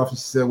by himself. And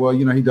she said, well,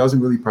 he doesn't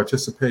really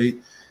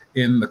participate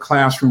in the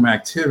classroom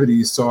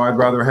activities, so I'd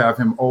rather have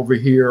him over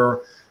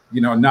here,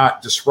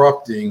 not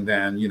disrupting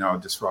than,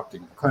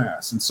 disrupting the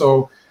class. And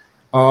so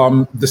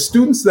the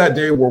students that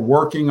day were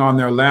working on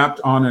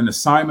on an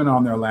assignment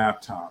on their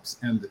laptops,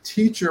 and the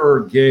teacher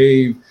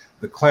gave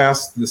the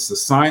class this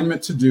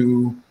assignment to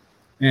do,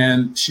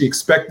 and she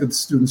expected the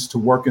students to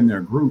work in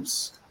their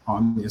groups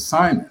on the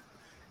assignment.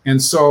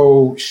 And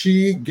so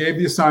she gave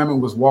the assignment,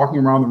 was walking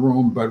around the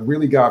room, but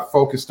really got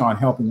focused on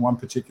helping one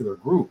particular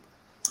group.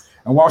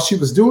 And while she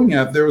was doing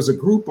that, there was a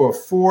group of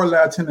 4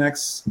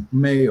 Latinx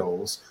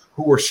males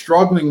who were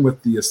struggling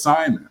with the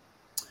assignment.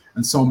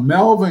 And so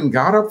Melvin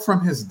got up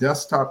from his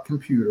desktop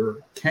computer,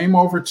 came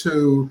over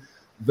to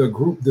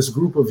this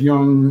group of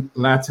young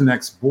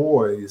Latinx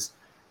boys,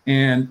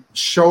 and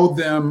showed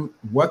them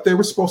what they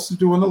were supposed to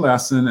do in the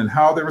lesson and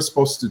how they were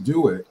supposed to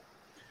do it,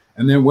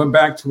 and then went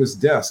back to his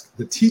desk.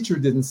 The teacher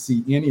didn't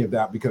see any of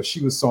that because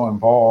she was so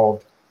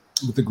involved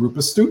with the group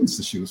of students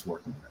that she was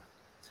working with.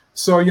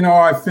 So,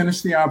 I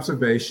finished the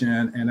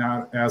observation, and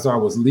as I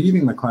was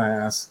leaving the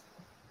class,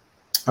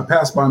 I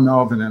passed by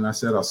Melvin and I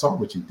said, I saw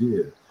what you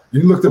did.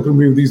 And he looked up at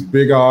me with these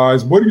big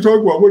eyes. What are you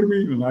talking about? What do you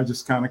mean? And I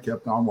just kind of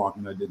kept on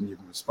walking. I didn't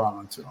even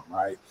respond to him,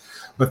 right?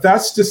 But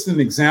that's just an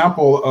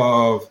example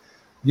of,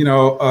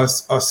 a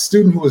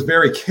student who was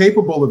very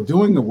capable of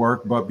doing the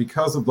work, but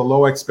because of the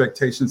low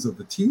expectations of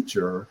the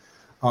teacher,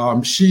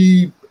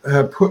 she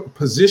had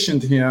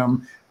positioned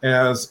him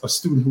as a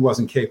student who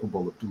wasn't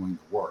capable of doing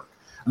the work.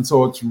 And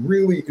so it's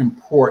really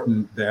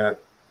important that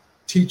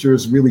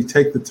teachers really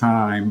take the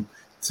time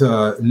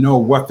to know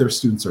what their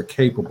students are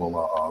capable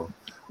of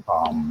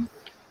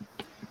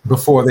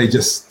before they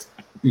just,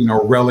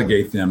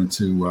 relegate them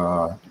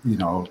to,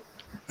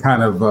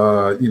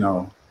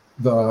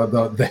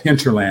 the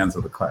hinterlands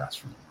of the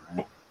classroom.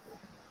 Right?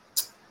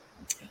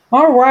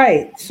 All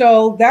right.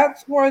 So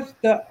that was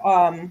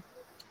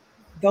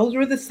those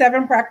were the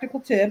 7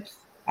 practical tips.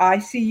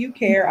 ICU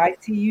Care,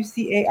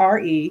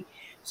 ICUCARE.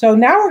 So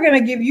now we're going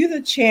to give you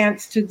the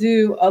chance to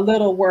do a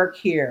little work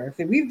here.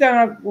 So we've done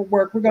our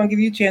work. We're going to give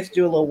you a chance to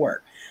do a little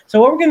work. So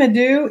what we're going to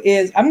do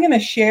is I'm going to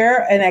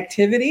share an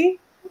activity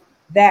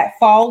that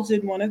falls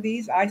in one of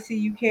these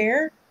ICU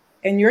Care.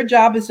 And your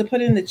job is to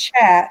put in the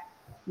chat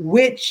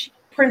which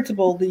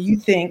principle do you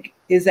think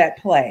is at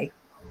play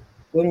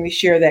when we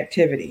share the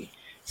activity.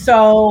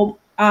 So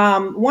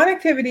one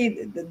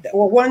activity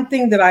or one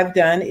thing that I've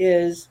done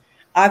is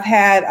I've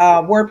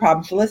had word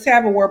problems. So let's say I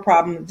have a word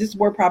problem. This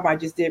word problem I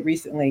just did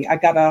recently. I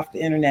got it off the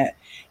internet.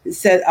 It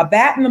said a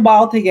bat and a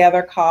ball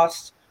together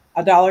cost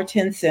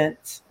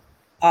 $1.10.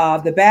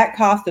 The bat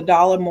cost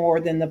 $1 more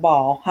than the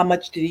ball. How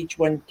much did each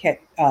one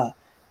how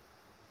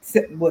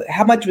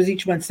much was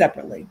each one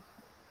separately?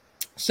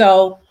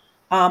 So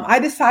I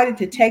decided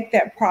to take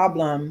that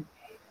problem,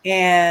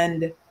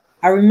 and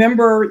I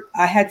remember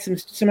I had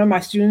some of my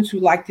students who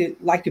like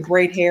to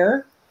braid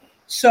hair.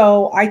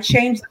 So I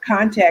changed the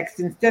context.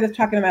 Instead of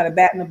talking about a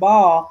bat and a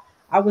ball,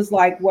 I was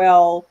like,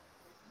 well,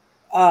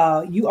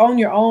 you own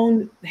your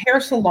own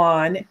hair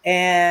salon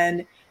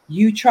and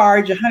you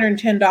charge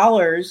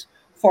 $110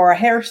 for a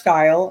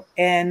hairstyle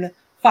and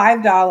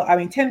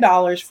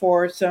 $10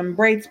 for some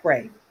braid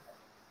spray.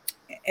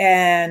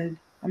 And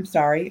I'm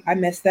sorry, I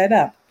messed that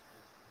up.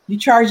 You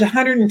charge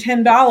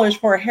 $110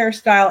 for a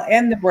hairstyle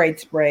and the braid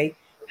spray.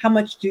 How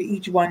much do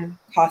each one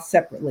cost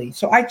separately?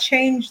 So I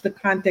changed the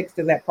context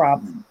of that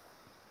problem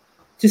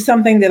to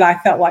something that I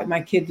felt like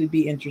my kids would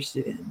be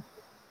interested in.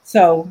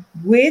 So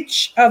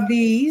which of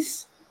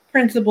these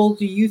principles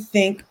do you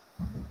think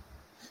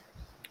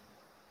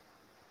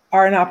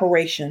are in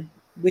operation?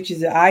 Which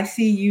is the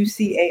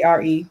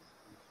ICUCARE,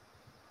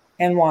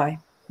 and why?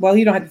 Well,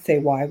 you don't have to say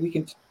why. We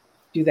can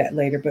do that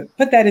later, but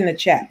put that in the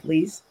chat,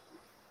 please.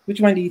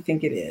 Which one do you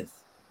think it is?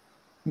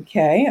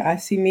 Okay, I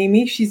see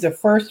Mimi. She's the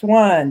first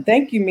one.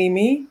 Thank you,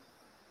 Mimi.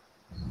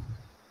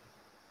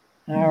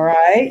 All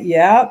right.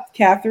 Yep.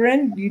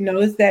 Catherine, you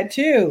noticed that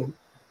too.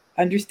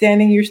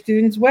 Understanding your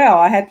students well.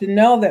 I had to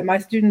know that my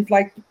students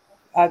like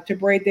to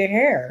braid their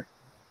hair.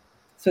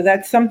 So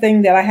that's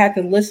something that I had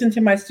to listen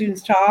to my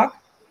students talk.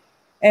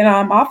 And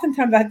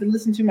oftentimes I had to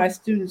listen to my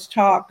students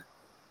talk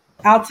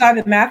outside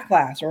of math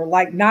class, or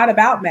like not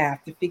about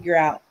math, to figure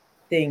out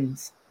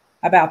things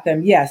about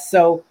them. Yes.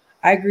 So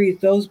I agree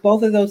with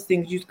both of those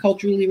things. Use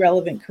culturally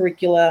relevant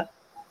curricula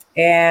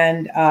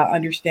and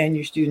understand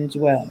your students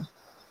well.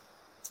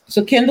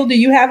 So Kyndall, do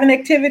you have an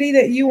activity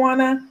that you want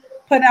to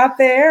put out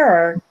there?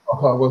 Or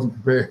I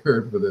wasn't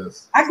prepared for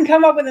this. I can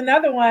come up with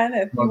another one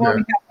if you want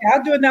me to.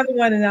 I'll do another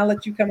one and I'll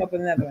let you come up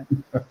with another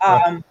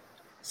one.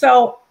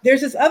 So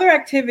there's this other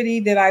activity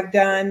that I've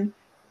done.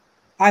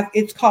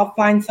 It's called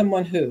Find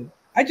Someone Who.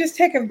 I just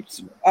take a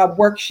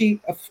worksheet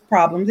of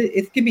problems.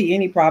 It could be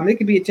any problem. It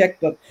could be a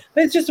textbook,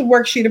 but it's just a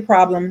worksheet of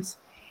problems.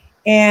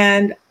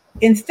 And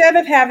instead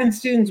of having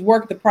students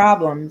work the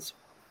problems,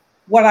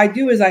 what I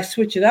do is I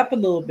switch it up a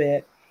little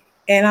bit,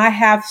 and I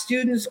have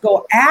students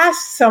go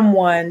ask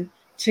someone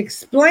to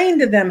explain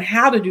to them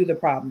how to do the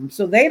problem.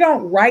 So they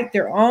don't write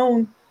their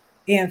own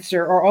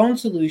answer or own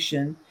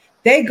solution.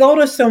 They go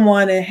to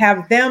someone and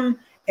have them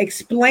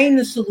explain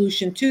the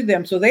solution to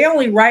them. So they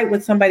only write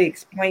what somebody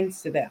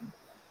explains to them.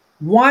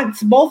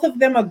 Once both of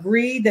them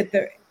agree that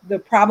the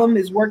problem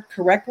is worked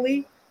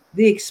correctly,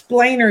 the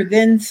explainer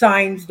then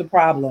signs the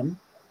problem.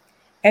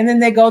 And then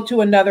they go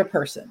to another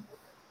person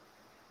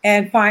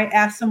and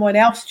ask someone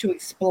else to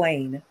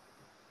explain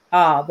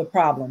the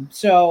problem.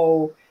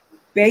 So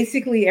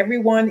basically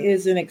everyone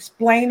is an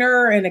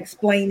explainer and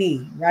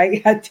explainee,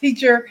 right? A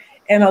teacher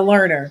and a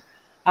learner.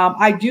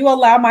 I do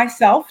allow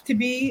myself to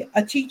be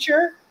a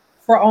teacher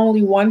for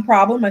only one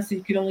problem. I said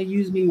you can only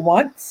use me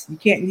once. You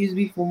can't use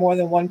me for more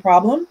than one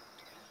problem.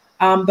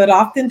 But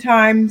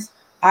oftentimes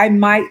I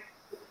might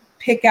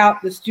pick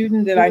out the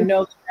student that I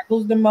know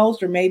struggles the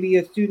most, or maybe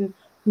a student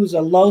who's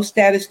a low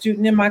status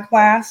student in my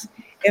class.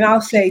 And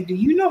I'll say, do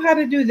you know how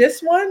to do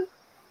this one?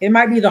 It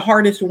might be the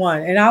hardest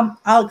one. And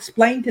I'll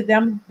explain to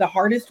them the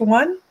hardest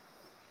one.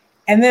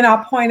 And then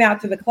I'll point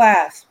out to the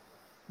class,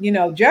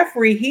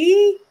 Jeffrey,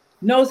 he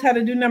knows how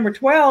to do number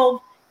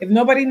 12. If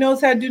nobody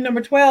knows how to do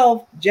number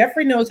 12,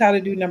 Jeffrey knows how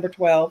to do number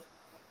 12.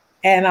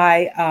 And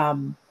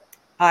I've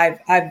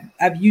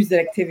used that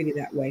activity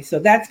that way. So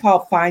that's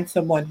called Find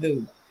Someone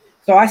Who.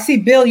 So I see,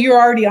 Bill, you're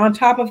already on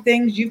top of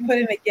things. You've put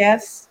in a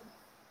guess.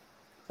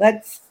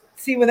 Let's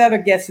see what other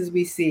guesses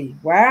we see.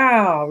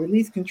 Wow.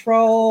 Release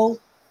control.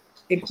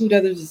 Include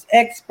others as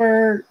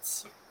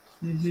experts.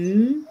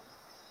 Mm-hmm.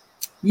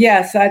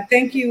 Yes, I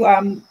thank you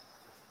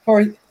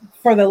for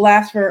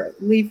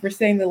Lee for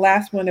saying the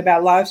last one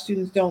about a lot of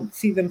students don't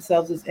see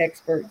themselves as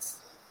experts.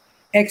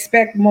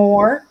 Expect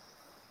more.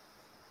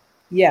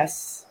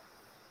 Yes.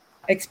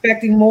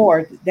 Expecting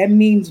more. That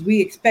means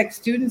we expect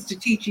students to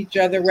teach each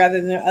other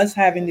rather than us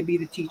having to be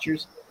the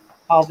teachers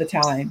all the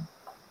time.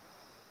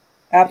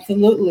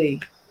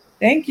 Absolutely.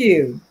 Thank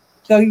you.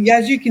 So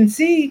as you can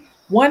see,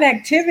 one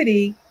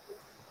activity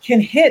can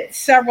hit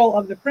several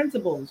of the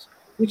principles,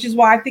 which is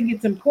why I think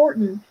it's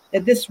important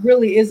that this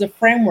really is a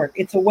framework.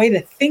 It's a way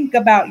to think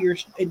about your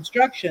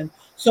instruction.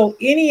 So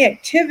any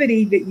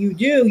activity that you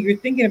do, you're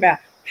thinking about,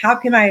 how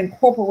can I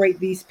incorporate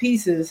these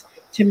pieces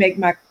to make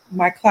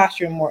my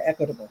classroom more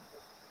equitable?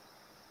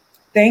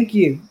 Thank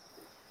you.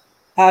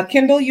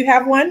 Kyndall, you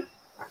have one?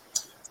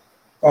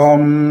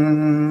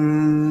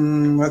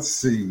 Let's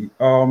see.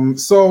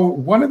 So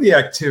one of the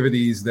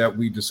activities that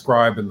we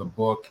describe in the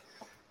book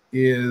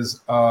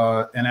is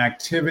an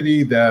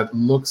activity that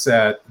looks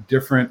at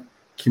different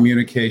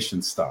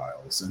communication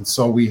styles. And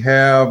so we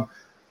have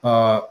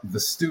the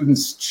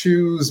students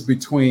choose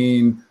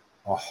between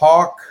a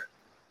hawk,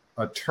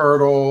 a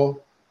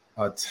turtle,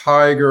 a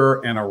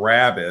tiger, and a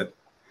rabbit.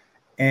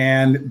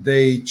 And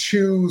they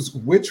choose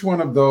which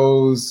one of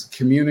those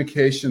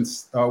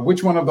communications,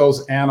 which one of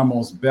those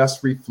animals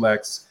best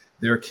reflects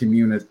their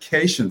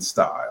communication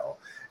style.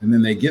 And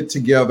then they get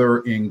together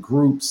in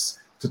groups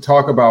to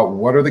talk about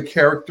what are the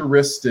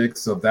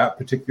characteristics of that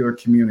particular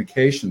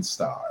communication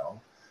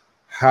style,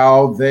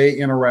 how they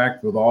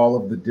interact with all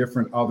of the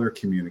different other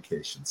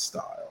communication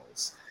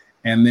styles.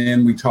 And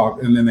then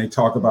they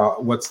talk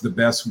about what's the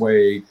best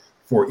way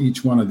for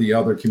each one of the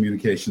other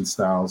communication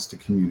styles to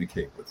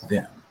communicate with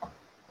them.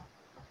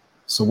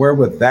 So where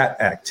would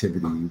that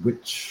activity,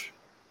 which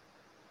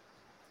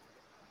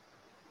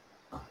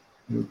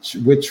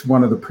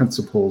one of the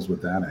principles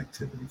would that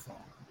activity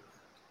fall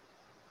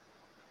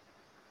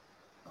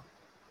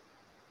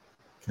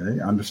under?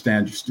 Okay,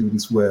 understand your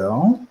students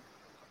well.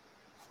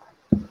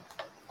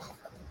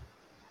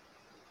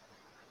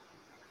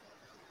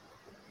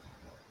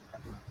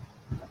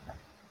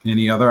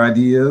 Any other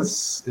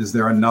ideas? Is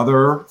there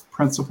another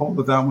principle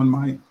that one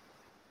might?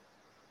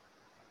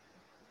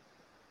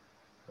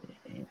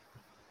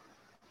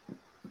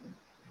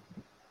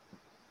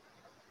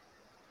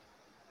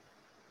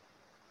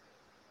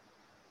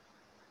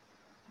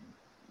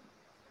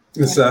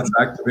 Assess,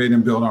 activate,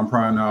 and build on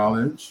prior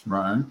knowledge,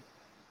 right?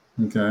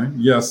 Okay,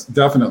 yes,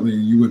 definitely.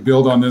 You would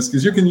build on this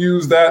because you can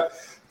use that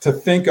to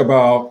think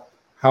about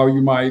how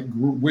you might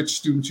group, which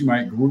students you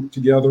might group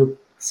together,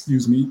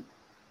 excuse me,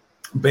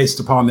 based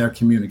upon their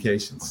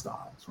communication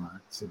styles,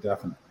 right? So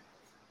definitely.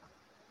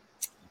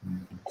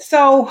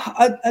 So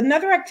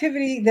another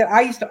activity that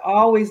I used to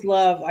always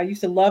love, I used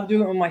to love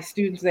doing it with my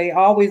students. They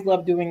always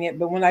love doing it.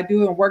 But when I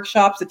do it in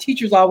workshops, the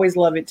teachers always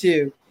love it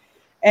too.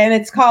 And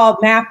it's called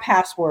Math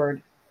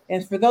Password.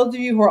 And for those of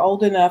you who are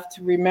old enough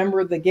to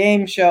remember the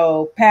game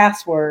show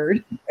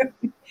Password,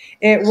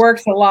 it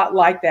works a lot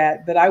like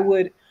that. But I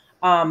would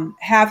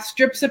have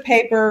strips of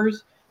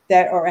papers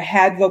that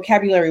had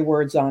vocabulary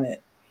words on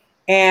it.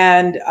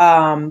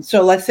 And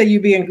so let's say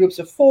you'd be in groups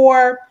of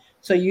 4.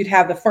 So you'd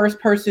have the first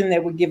person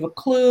that would give a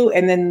clue,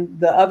 and then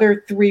the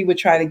other 3 would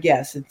try to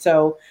guess. And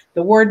so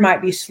the word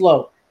might be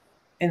slope.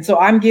 And so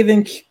I'm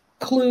giving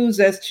clues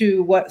as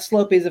to what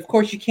slope is. Of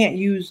course, you can't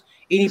use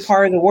any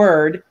part of the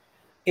word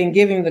in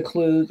giving the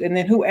clues. And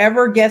then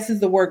whoever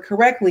guesses the word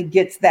correctly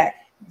gets that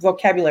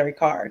vocabulary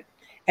card.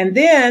 And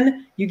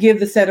then you give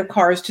the set of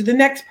cards to the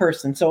next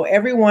person. So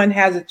everyone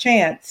has a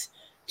chance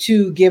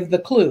to give the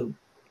clue.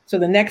 So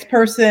the next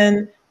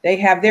person, they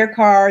have their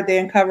card, they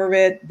uncover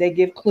it, they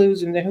give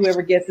clues, and then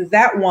whoever guesses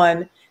that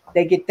one,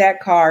 they get that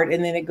card,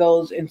 and then it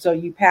goes. And so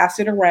you pass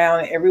it around,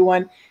 and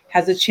everyone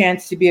has a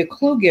chance to be a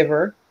clue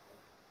giver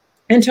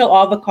until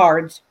all the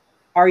cards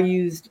are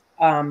used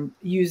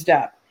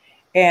up.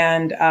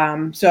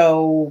 And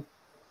so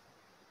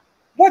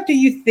what do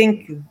you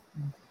think,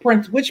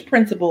 which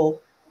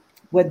principle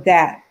would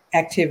that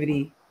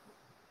activity?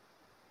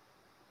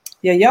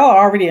 Yeah, y'all are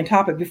already on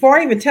topic. Before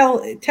I even tell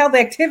the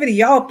activity,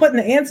 y'all are putting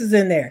the answers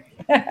in there.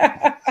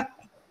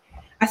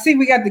 I see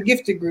we got the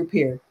gifted group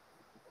here.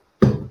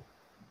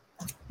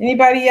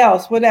 Anybody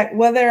else? What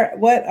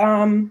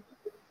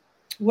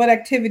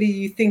activity do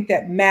you think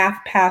that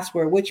Math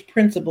Password, which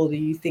principle do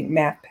you think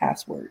Math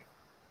Password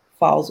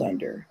falls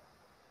under?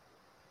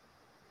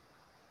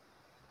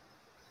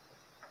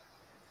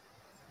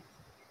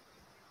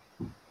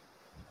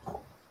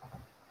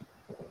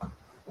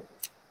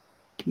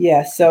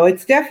 Yes, so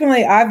it's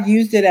definitely, I've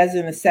used it as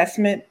an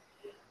assessment.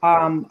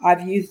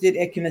 I've used it,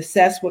 it can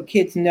assess what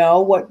kids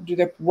know,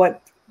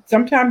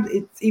 sometimes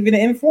it's even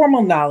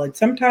informal knowledge.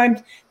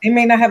 Sometimes they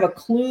may not have a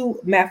clue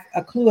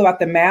about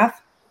the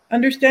math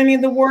understanding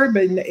of the word,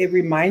 but it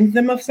reminds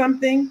them of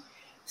something.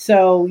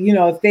 So,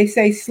 if they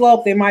say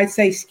slope, they might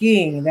say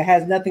skiing. That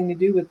has nothing to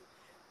do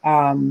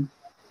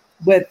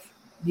with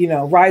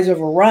rise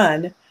over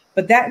run.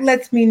 But that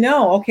lets me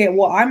know, okay,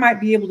 well, I might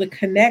be able to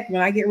connect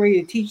when I get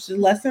ready to teach the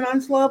lesson on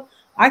slope.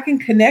 I can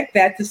connect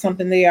that to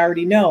something they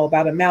already know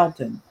about a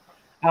mountain.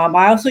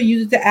 I also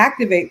use it to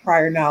activate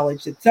prior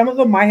knowledge that some of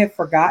them might have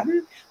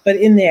forgotten, but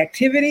in the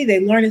activity, they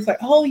learn. It's like,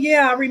 oh,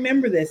 yeah, I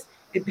remember this.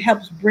 It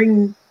helps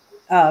bring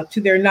to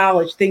their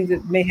knowledge things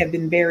that may have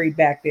been buried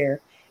back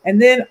there.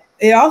 And then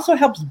it also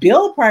helps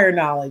build prior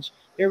knowledge.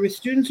 There were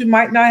students who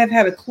might not have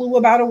had a clue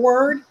about a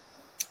word.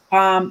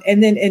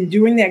 And then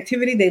during the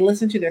activity, they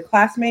listen to their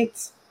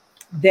classmates.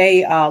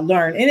 They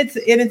learn. And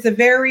it's a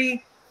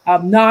very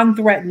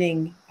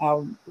non-threatening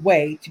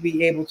way to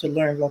be able to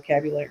learn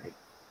vocabulary.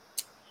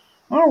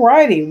 All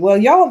righty. Well,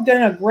 y'all have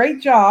done a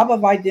great job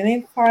of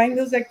identifying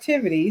those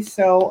activities.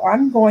 So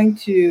I'm going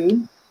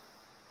to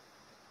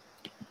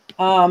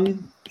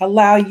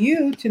allow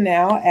you to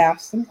now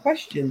ask some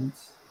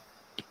questions.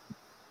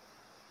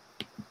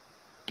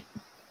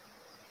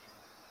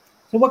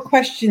 So what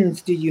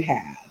questions do you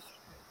have?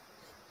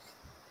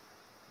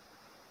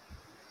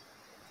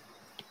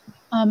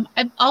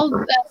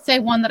 I'll say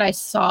one that I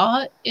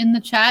saw in the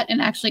chat, and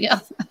actually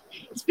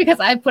it's because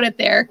I put it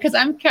there because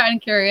I'm kind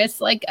of curious.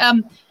 Like,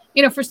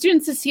 for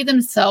students to see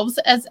themselves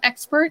as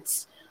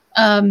experts,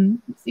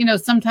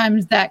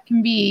 sometimes that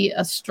can be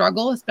a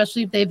struggle,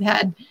 especially if they've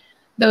had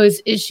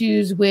those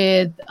issues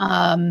with,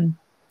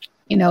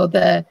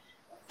 the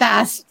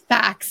fast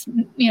facts,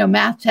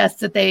 math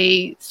tests that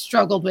they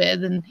struggled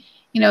with. And,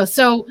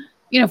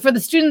 for the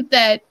student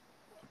that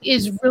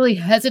is really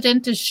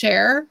hesitant to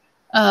share,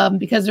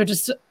 because they're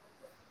just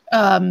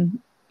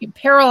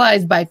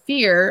paralyzed by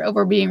fear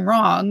over being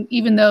wrong,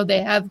 even though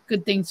they have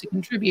good things to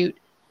contribute.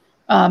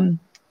 How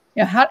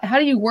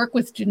do you work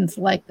with students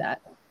like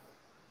that?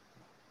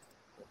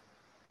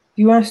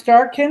 You want to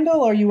start,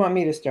 Kyndall, or you want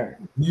me to start?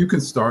 You can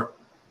start.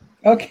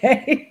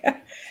 Okay.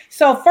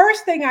 So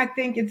first thing I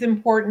think is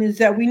important is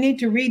that we need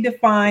to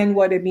redefine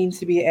what it means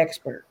to be an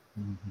expert.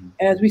 Mm-hmm.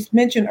 And as we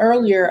mentioned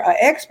earlier, an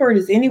expert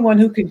is anyone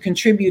who can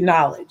contribute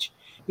knowledge.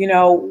 You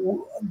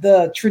know,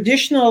 the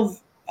traditional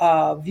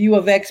view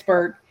of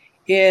expert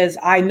is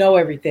I know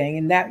everything,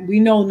 and that we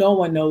know no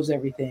one knows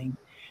everything.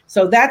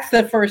 So that's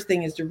the first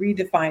thing, is to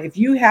redefine. If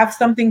you have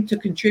something to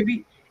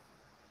contribute,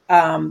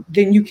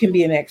 then you can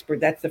be an expert.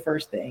 That's the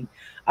first thing.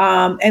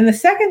 And the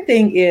second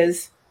thing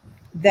is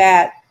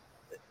that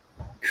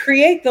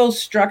create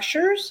those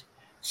structures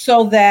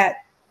so that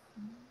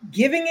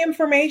giving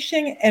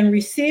information and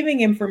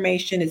receiving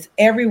information is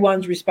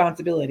everyone's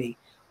responsibility.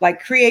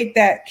 Like, create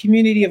that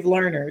community of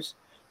learners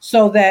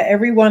so that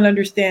everyone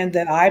understands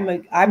that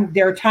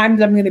there are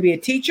times I'm going to be a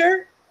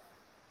teacher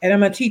and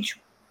I'm going to teach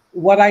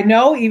what I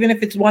know, even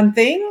if it's one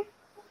thing,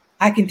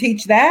 I can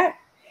teach that.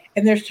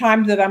 And there's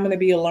times that I'm going to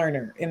be a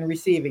learner in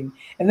receiving.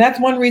 And that's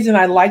one reason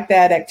I like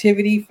that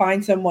activity,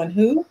 Find Someone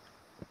Who,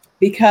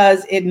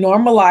 because it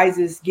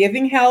normalizes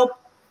giving help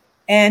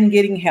and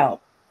getting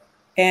help.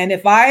 And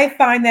if I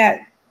find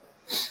that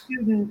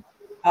student,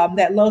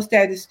 that low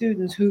status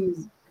students who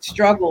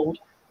struggled,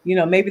 you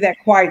know, maybe that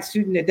quiet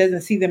student that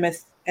doesn't see them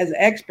as an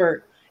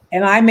expert,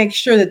 and I make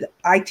sure that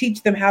I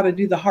teach them how to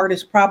do the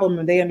hardest problem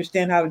and they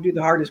understand how to do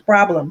the hardest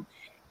problem,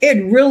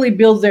 it really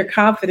builds their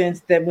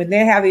confidence that when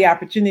they have the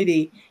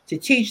opportunity to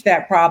teach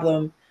that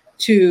problem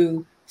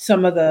to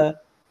some of the,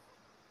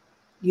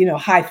 you know,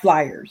 high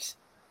flyers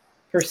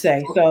per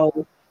se.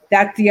 So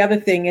that's the other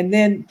thing. And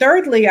then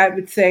thirdly, I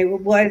would say,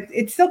 well,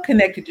 it's still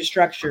connected to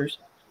structures,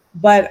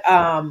 but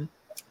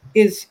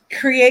is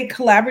create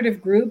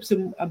collaborative groups.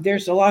 And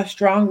there's a lot of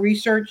strong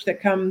research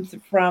that comes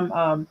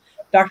from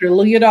Dr.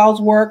 Leodol's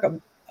work,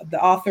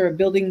 the author of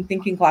Building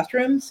Thinking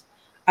Classrooms,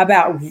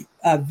 about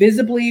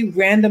visibly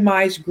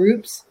randomized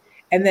groups.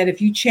 And that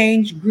if you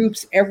change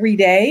groups every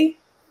day,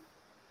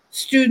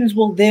 students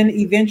will then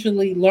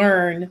eventually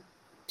learn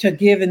to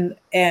give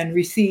and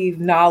receive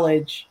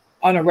knowledge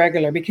on a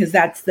regular, because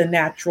that's the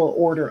natural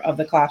order of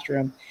the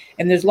classroom.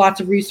 And there's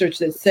lots of research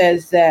that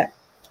says that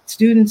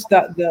students,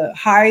 the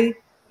high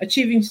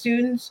achieving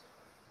students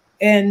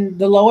and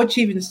the low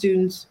achieving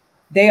students,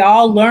 they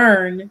all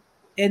learn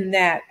in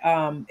that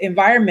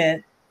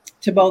environment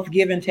to both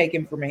give and take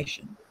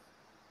information.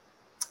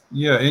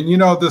 Yeah, and you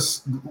know,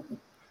 this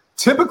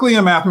typically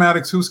in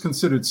mathematics, who's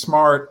considered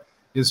smart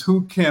is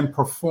who can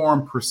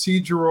perform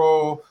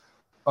procedural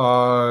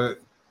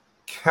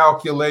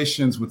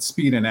calculations with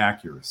speed and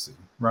accuracy,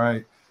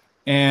 right?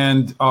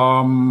 And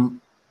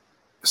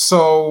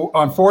so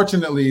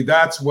unfortunately,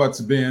 that's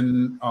what's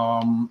been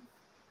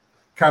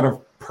kind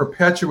of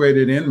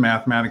perpetuated in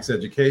mathematics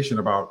education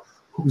about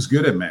who's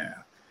good at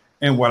math.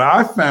 And what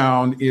I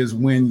found is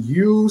when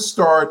you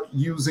start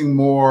using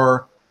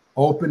more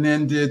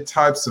open-ended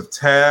types of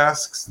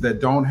tasks that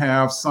don't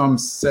have some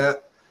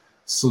set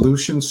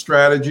solution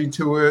strategy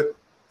to it,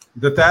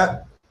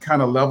 that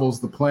kind of levels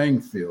the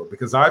playing field,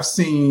 because I've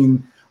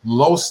seen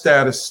low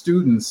status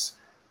students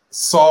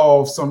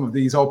solve some of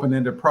these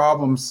open-ended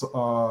problems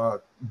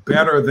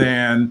better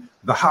than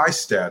the high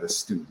status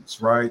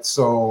students, right?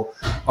 So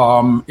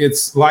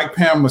it's like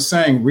Pam was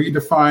saying,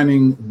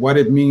 redefining what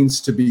it means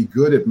to be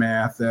good at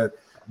math.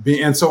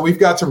 And so we've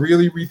got to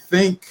really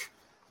rethink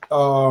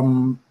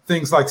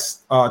things like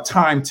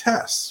time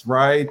tests,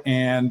 right?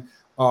 And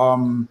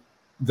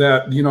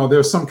that, you know,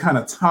 there's some kind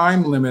of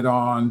time limit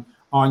on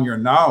your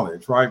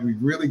knowledge, right? We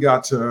really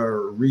got to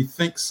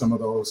rethink some of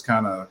those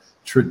kind of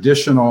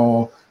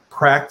traditional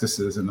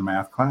practices in the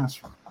math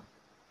classroom.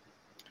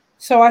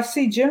 So I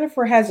see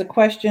Jennifer has a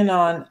question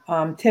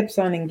on tips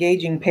on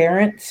engaging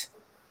parents.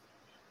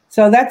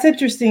 So that's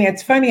interesting.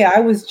 It's funny.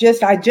 I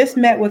just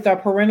met with our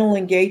parental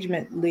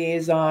engagement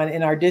liaison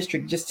in our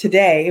district just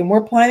today, and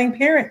we're planning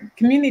parent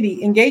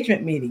community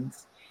engagement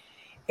meetings.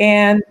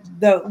 And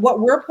what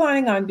we're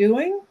planning on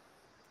doing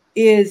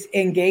is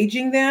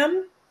engaging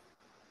them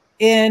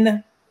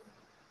in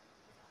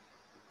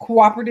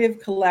cooperative,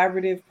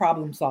 collaborative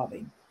problem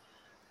solving.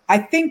 I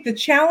think the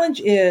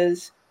challenge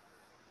is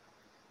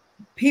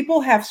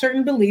people have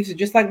certain beliefs,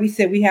 just like we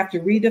said, we have to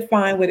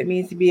redefine what it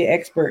means to be an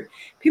expert.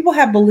 People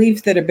have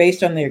beliefs that are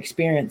based on their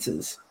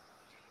experiences.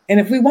 And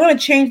if we want to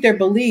change their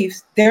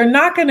beliefs, they're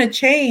not going to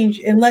change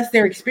unless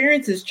their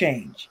experiences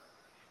change.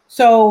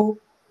 So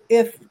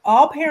if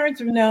all parents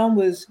have known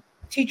was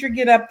teacher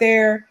get up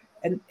there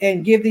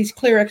and give these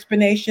clear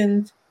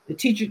explanations,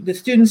 the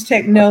students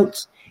take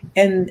notes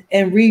and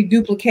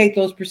reduplicate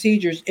those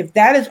procedures. If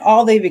that is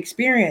all they've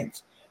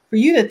experienced, for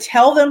you to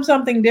tell them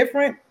something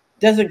different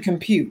doesn't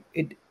compute.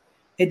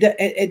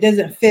 It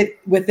doesn't fit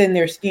within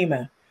their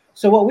schema.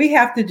 So what we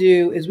have to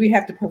do is we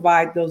have to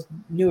provide those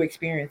new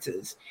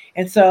experiences.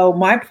 And so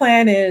my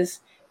plan is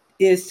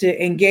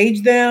to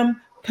engage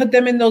them, put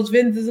them in those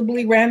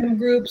visibly random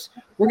groups.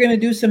 We're going to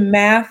do some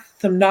math,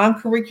 some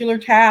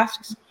non-curricular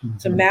tasks,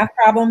 some math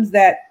problems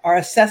that are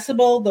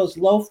accessible, those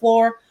low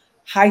floor,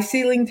 high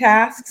ceiling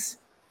tasks,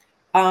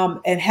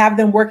 and have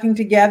them working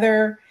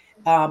together.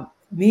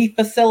 me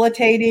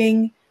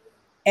facilitating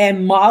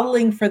and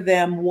modeling for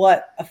them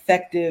what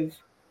effective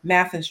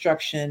math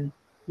instruction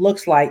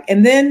looks like,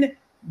 and then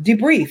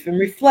debrief and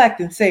reflect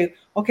and say,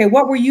 okay,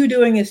 what were you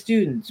doing as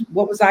students?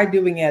 What was I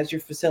doing as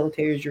your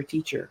facilitator, as your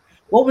teacher?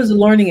 What was the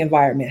learning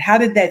environment? How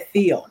did that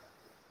feel?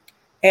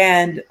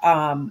 And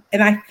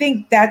I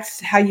think that's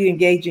how you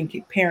engage in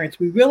parents.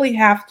 We really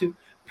have to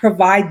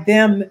provide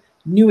them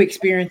new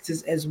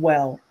experiences as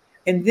well.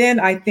 And then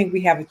I think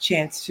we have a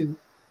chance to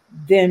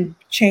then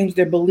change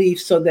their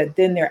beliefs so that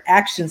then their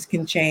actions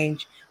can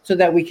change so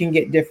that we can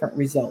get different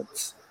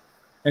results.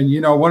 And, you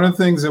know, one of the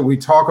things that we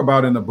talk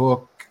about in the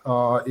book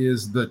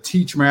is the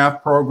Teach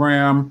Math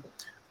program,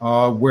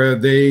 where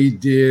they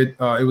did,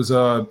 it was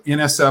a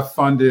NSF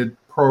funded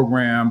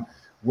program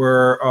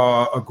where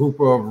a group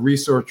of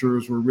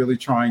researchers were really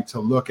trying to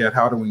look at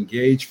how to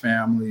engage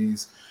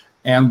families.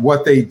 And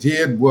what they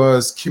did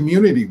was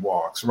community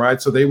walks,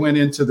 right? So they went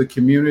into the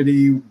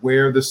community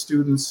where the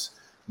students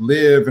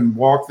live and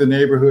walked the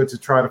neighborhood to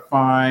try to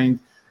find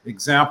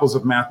examples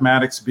of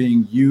mathematics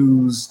being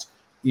used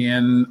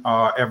in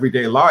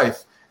everyday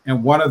life.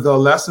 And one of the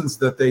lessons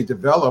that they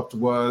developed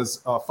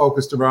was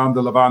focused around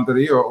the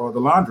lavanderia or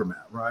the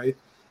laundromat, right?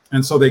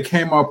 And so they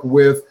came up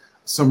with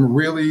some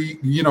really,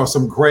 you know,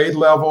 some grade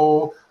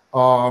level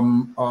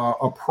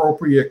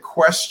appropriate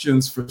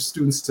questions for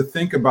students to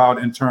think about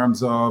in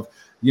terms of,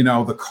 you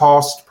know, the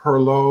cost per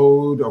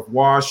load of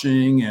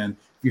washing, and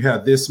if you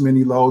have this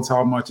many loads,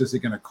 how much is it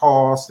going to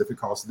cost? If it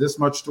costs this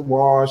much to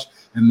wash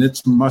and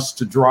this much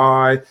to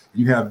dry, and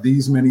you have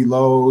these many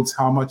loads,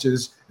 how much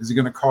is it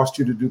going to cost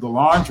you to do the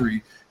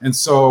laundry? And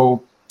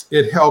so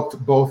it helped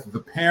both the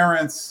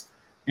parents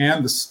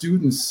and the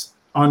students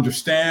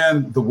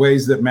understand the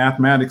ways that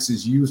mathematics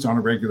is used on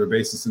a regular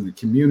basis in the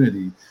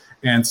community.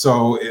 And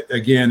so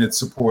again, it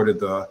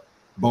supported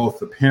both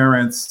the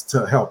parents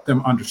to help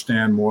them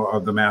understand more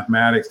of the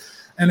mathematics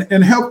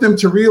and help them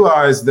to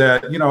realize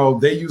that, you know,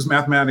 they use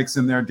mathematics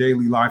in their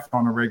daily life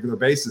on a regular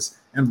basis,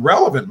 and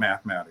relevant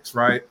mathematics,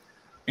 right?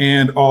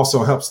 And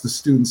also helps the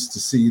students to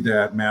see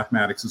that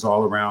mathematics is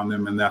all around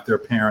them and that their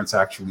parents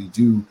actually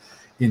do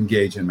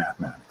engage in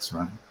mathematics,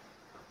 right?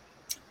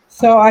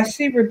 So I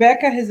see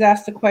Rebecca has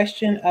asked a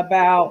question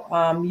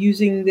about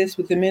using this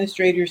with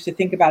administrators to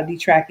think about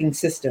detracking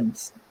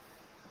systems.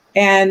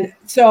 And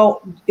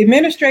so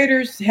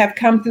administrators have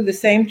come through the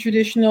same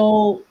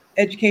traditional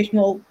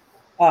educational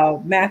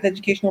math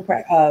educational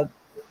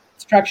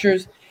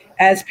structures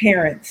as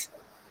parents.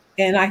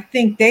 And I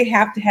think they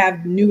have to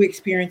have new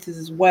experiences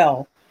as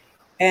well.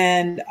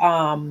 And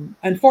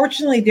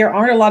unfortunately, there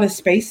aren't a lot of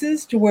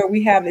spaces to where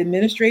we have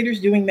administrators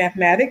doing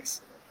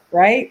mathematics,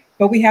 right?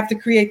 But we have to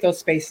create those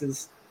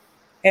spaces.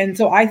 And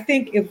so I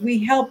think if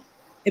we help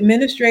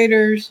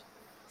administrators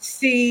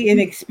see and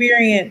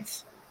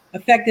experience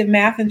effective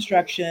math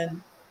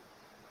instruction,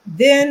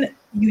 then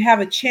you have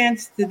a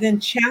chance to then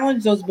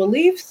challenge those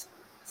beliefs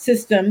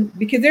system,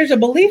 because there's a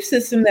belief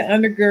system that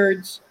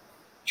undergirds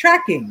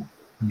tracking.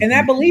 Mm-hmm. And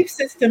that belief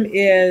system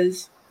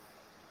is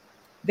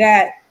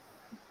that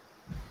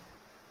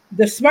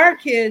the smart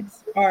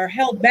kids are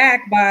held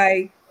back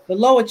by the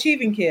low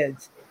achieving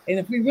kids. And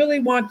if we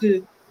really want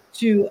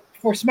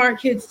for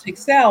smart kids to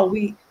excel,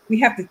 we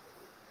have to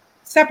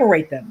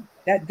separate them.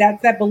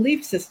 That's that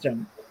belief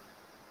system.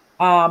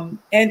 And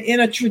in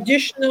a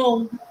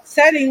traditional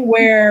setting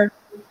where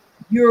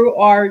you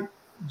are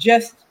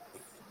just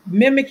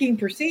mimicking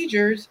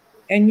procedures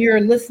and you're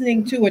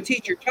listening to a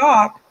teacher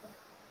talk,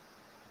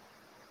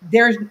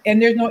 there's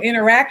no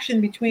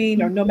interaction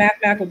between, or no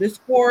mathematical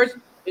discourse,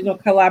 there's no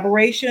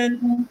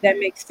collaboration that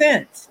makes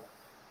sense.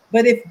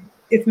 But if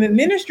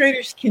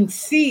administrators can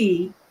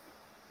see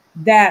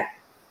that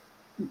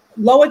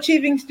low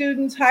achieving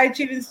students, high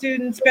achieving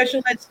students,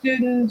 special ed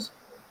students,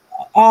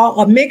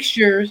 all a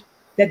mixture,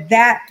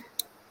 that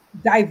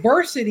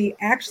diversity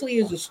actually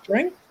is a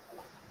strength,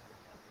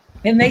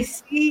 and they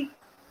see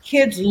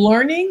kids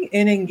learning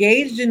and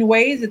engaged in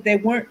ways that they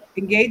weren't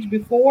engaged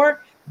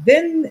before,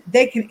 then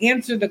they can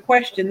answer the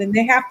question. Then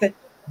they have to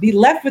be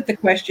left with the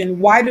question,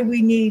 why do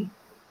we need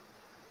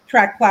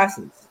track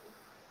classes?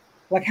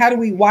 Like,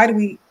 why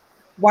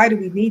do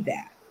we need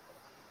that?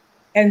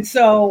 And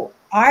so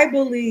I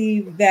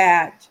believe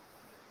that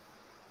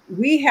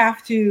we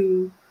have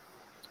to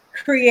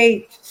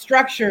create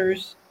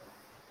structures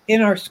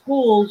in our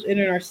schools and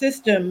in our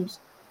systems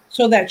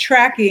so that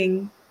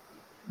tracking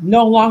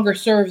no longer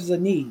serves a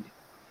need.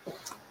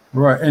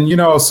 Right. And, you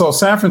know, so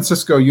San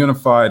Francisco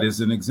Unified is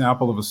an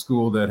example of a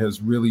school that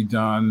has really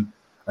done,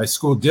 a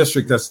school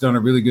district that's done a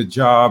really good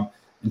job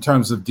in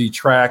terms of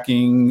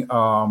detracking.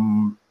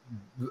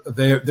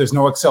 There's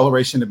no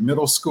acceleration at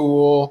middle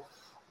school.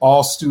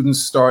 All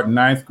students start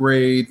 9th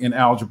grade in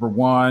Algebra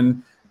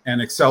 1,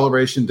 and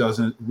acceleration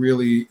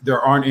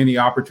there aren't any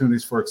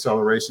opportunities for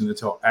acceleration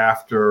until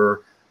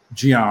after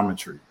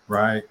geometry,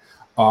 right?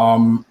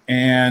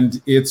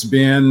 And it's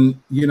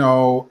been, you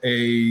know,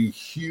 a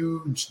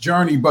huge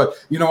journey. But,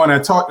 you know, when I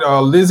talked,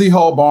 Lizzie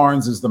Hull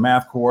Barnes is the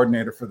math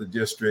coordinator for the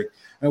district.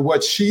 And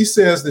what she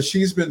says that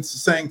she's been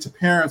saying to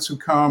parents who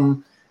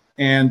come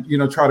and,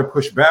 try to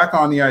push back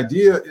on the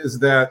idea is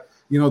that,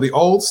 the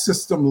old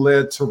system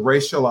led to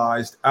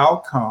racialized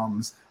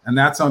outcomes, and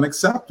that's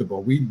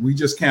unacceptable. We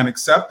just can't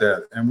accept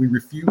that. And we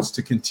refuse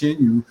to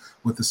continue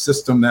with the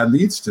system that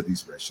leads to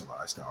these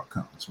racialized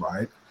outcomes,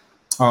 right?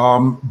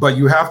 But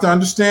you have to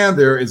understand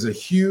there is a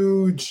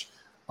huge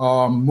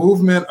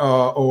movement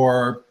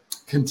or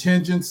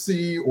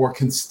contingency or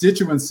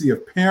constituency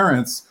of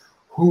parents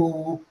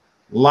who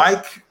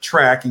like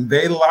tracking.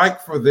 They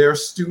like for their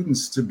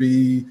students to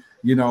be,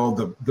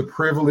 the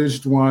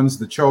privileged ones,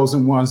 the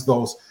chosen ones,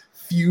 those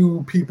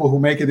few people who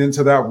make it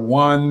into that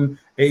one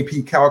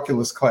AP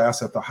calculus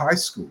class at the high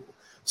school.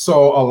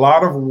 So a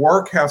lot of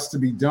work has to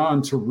be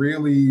done to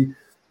really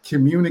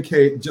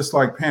communicate, just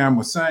like Pam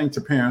was saying,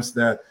 to parents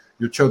that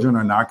your children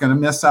are not going to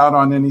miss out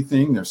on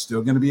anything. They're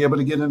still going to be able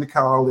to get into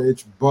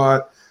college,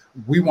 but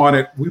we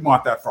want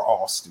that for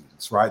all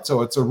students, right?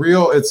 So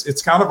it's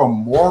it's kind of a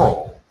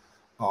moral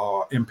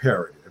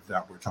imperative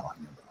that we're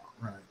talking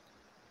about, right?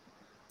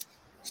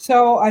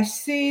 So I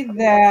see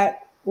that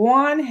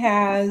Juan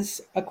has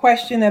a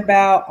question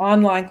about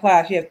online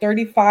class. You have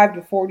 35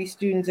 to 40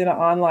 students in an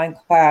online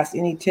class.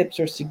 Any tips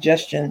or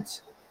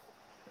suggestions?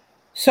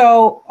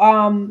 So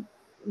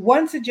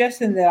one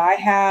suggestion that I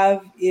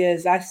have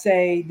is I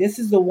say this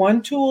is the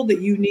one tool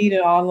that you need in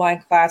an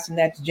online class, and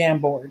that's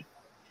Jamboard.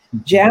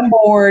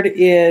 Jamboard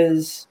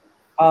is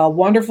a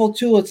wonderful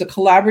tool. It's a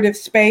collaborative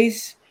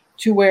space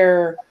to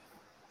where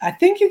I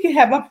think you can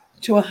have up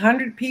to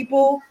 100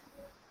 people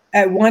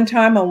at one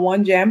time on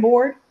one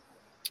Jamboard.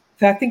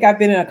 So I think I've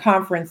been in a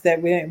conference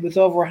that when it was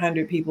over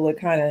 100 people, it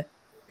kind of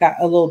got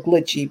a little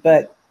glitchy,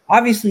 but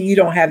obviously you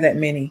don't have that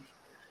many.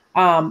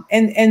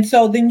 And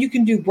so then you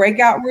can do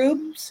breakout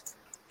rooms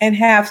and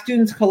have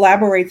students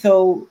collaborate.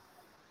 So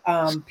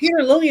Peter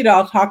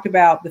Liljedahl talked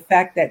about the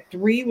fact that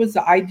 3 was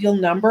the ideal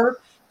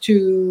number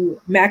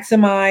to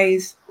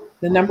maximize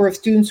the number of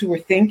students who were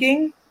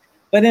thinking.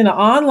 But in an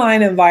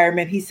online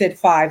environment, he said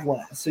 5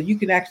 was. So you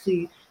can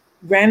actually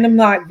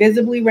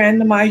visibly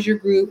randomize your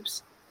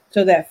groups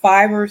so that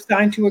 5 are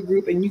assigned to a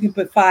group, and you can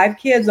put 5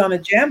 kids on a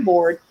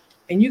Jamboard,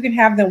 and you can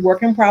have them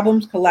working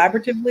problems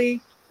collaboratively.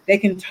 They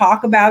can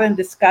talk about and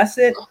discuss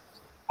it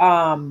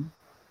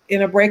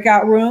in a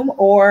breakout room,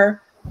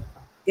 or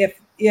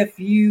if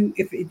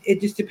it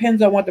just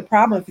depends on what the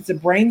problem. If it's a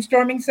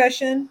brainstorming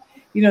session,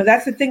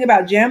 that's the thing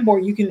about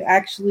Jamboard. You can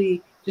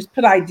actually just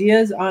put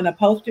ideas on a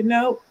Post-it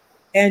note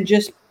and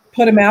just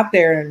put them out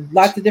there, and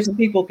lots of different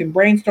people can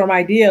brainstorm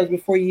ideas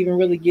before you even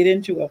really get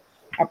into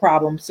a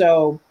problem.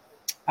 So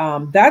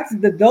those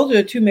are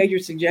the 2 major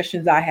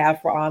suggestions I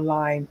have for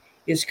online: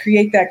 is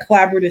create that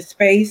collaborative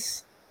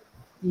space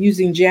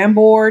using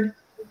Jamboard.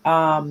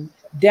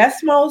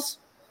 Desmos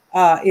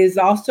is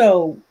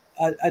also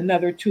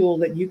another tool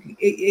that you can.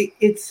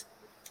 It's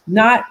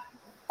not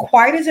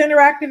quite as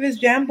interactive as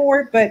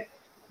Jamboard, but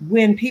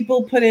when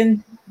people put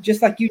in,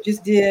 just like you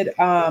just did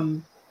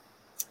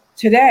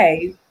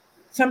today,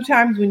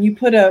 sometimes when you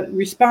put a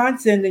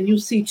response in, then you'll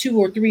see 2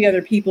 or 3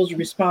 other people's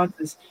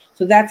responses.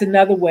 So that's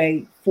another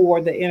way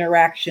for the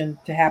interaction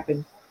to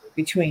happen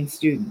between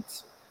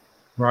students.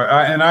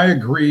 Right, and I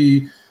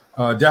agree.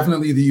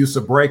 Definitely the use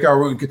of breakout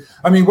room.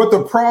 I mean, what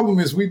the problem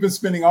is, we've been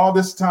spending all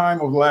this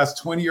time over the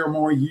last 20 or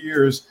more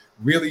years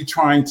really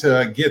trying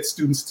to get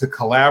students to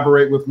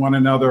collaborate with one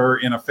another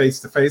in a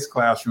face-to-face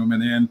classroom,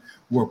 and then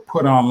we're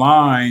put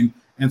online.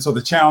 And so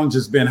the challenge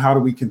has been, how do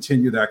we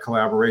continue that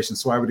collaboration?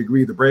 So I would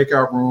agree, the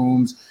breakout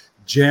rooms,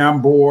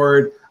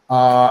 Jamboard.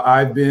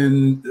 I've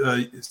been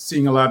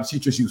seeing a lot of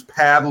teachers use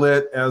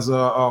Padlet as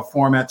a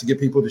format to get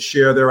people to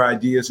share their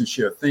ideas and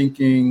share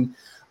thinking.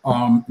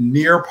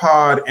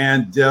 Nearpod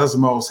and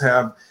Desmos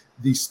have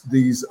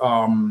these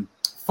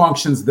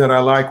functions that I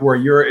like,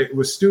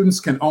 where students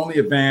can only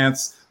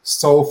advance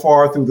so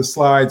far through the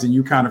slides, and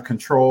you kind of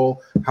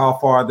control how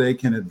far they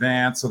can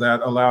advance. So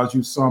that allows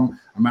you some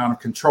amount of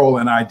control.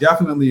 And I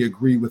definitely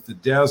agree with the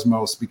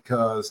Desmos,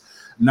 because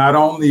not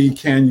only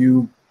can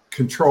you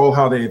control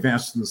how they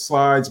advance through the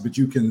slides, but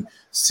you can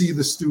see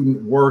the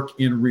student work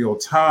in real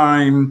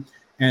time,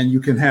 and you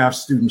can have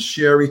students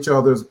share each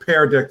other's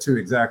Pear Deck too.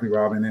 Exactly,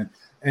 Robin.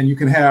 And you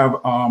can have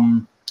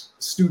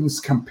students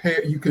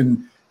compare. You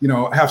can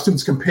have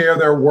students compare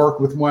their work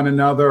with one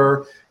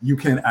another. You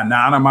can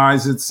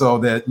anonymize it so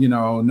that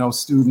no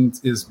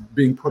student is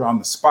being put on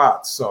the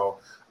spot. So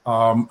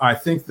I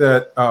think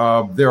that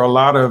there are a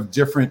lot of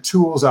different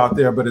tools out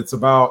there, but it's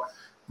about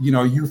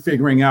you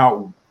figuring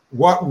out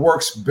what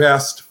works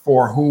best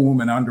for whom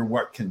and under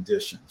what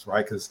conditions,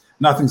 right? Because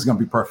nothing's going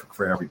to be perfect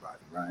for everybody,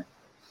 right?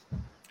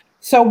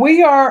 So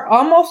we are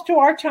almost to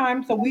our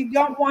time, so we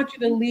don't want you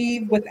to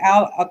leave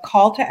without a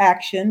call to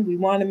action. We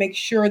want to make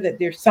sure that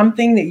there's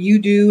something that you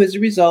do as a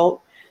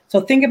result. So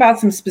think about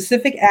some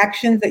specific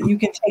actions that you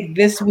can take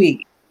this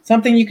week,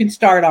 something you can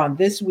start on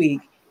this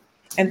week.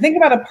 And think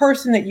about a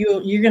person that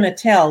you're going to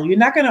tell. You're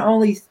not going to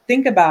only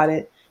think about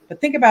it, but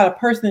think about a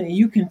person that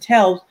you can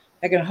tell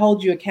that can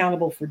hold you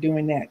accountable for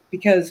doing that.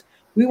 Because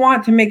we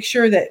want to make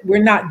sure that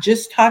we're not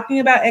just talking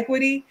about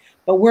equity,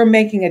 but we're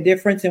making a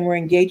difference, and we're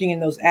engaging in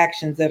those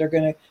actions that are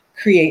going to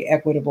create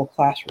equitable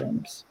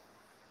classrooms.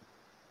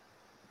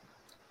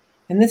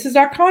 And this is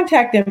our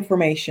contact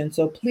information.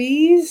 So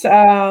please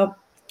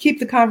keep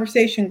the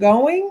conversation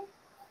going.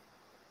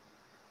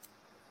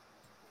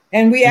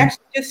 And we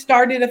actually just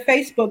started a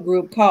Facebook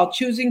group called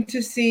Choosing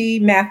to See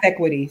Math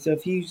Equity. So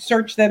if you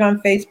search that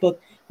on Facebook,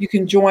 you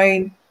can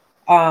join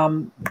our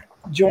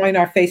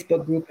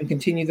Facebook group and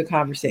continue the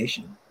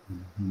conversation.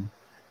 Mm-hmm.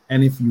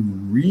 And if you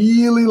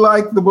really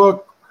like the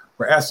book,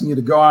 we're asking you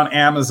to go on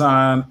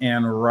Amazon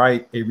and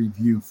write a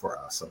review for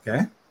us,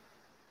 okay?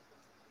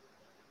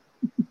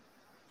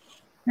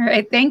 All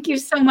right. Thank you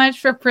so much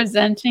for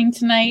presenting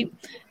tonight,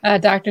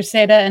 Dr.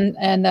 Seda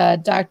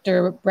and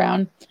Dr.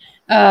 Brown.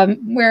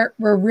 We're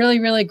really,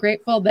 really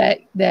grateful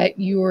that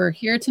you were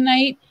here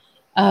tonight.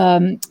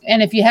 And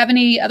if you have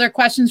any other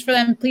questions for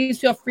them, please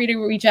feel free to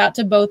reach out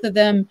to both of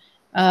them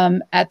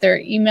at their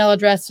email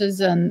addresses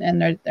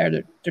and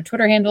their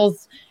Twitter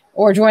handles,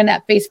 or join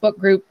that Facebook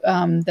group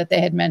that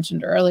they had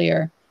mentioned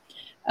earlier.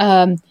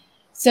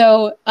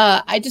 So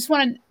I just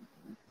want to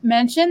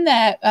mention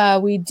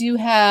that we do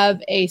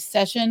have a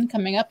session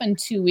coming up in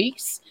 2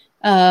 weeks.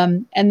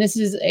 And this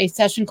is a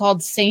session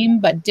called Same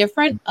But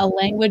Different, a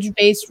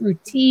language-based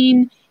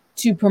routine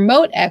to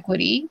promote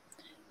equity.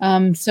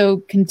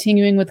 So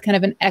continuing with kind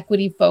of an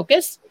equity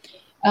focus.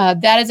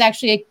 That is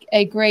actually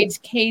a grades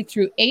K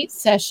through 8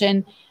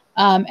 session.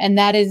 And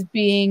that is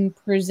being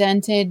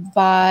presented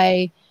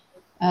by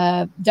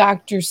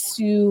Dr.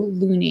 Sue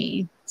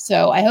Looney.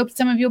 So I hope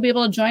some of you will be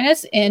able to join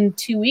us in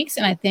 2 weeks.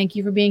 And I thank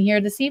you for being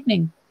here this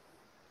evening.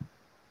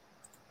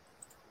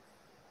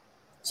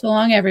 So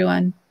long,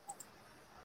 everyone.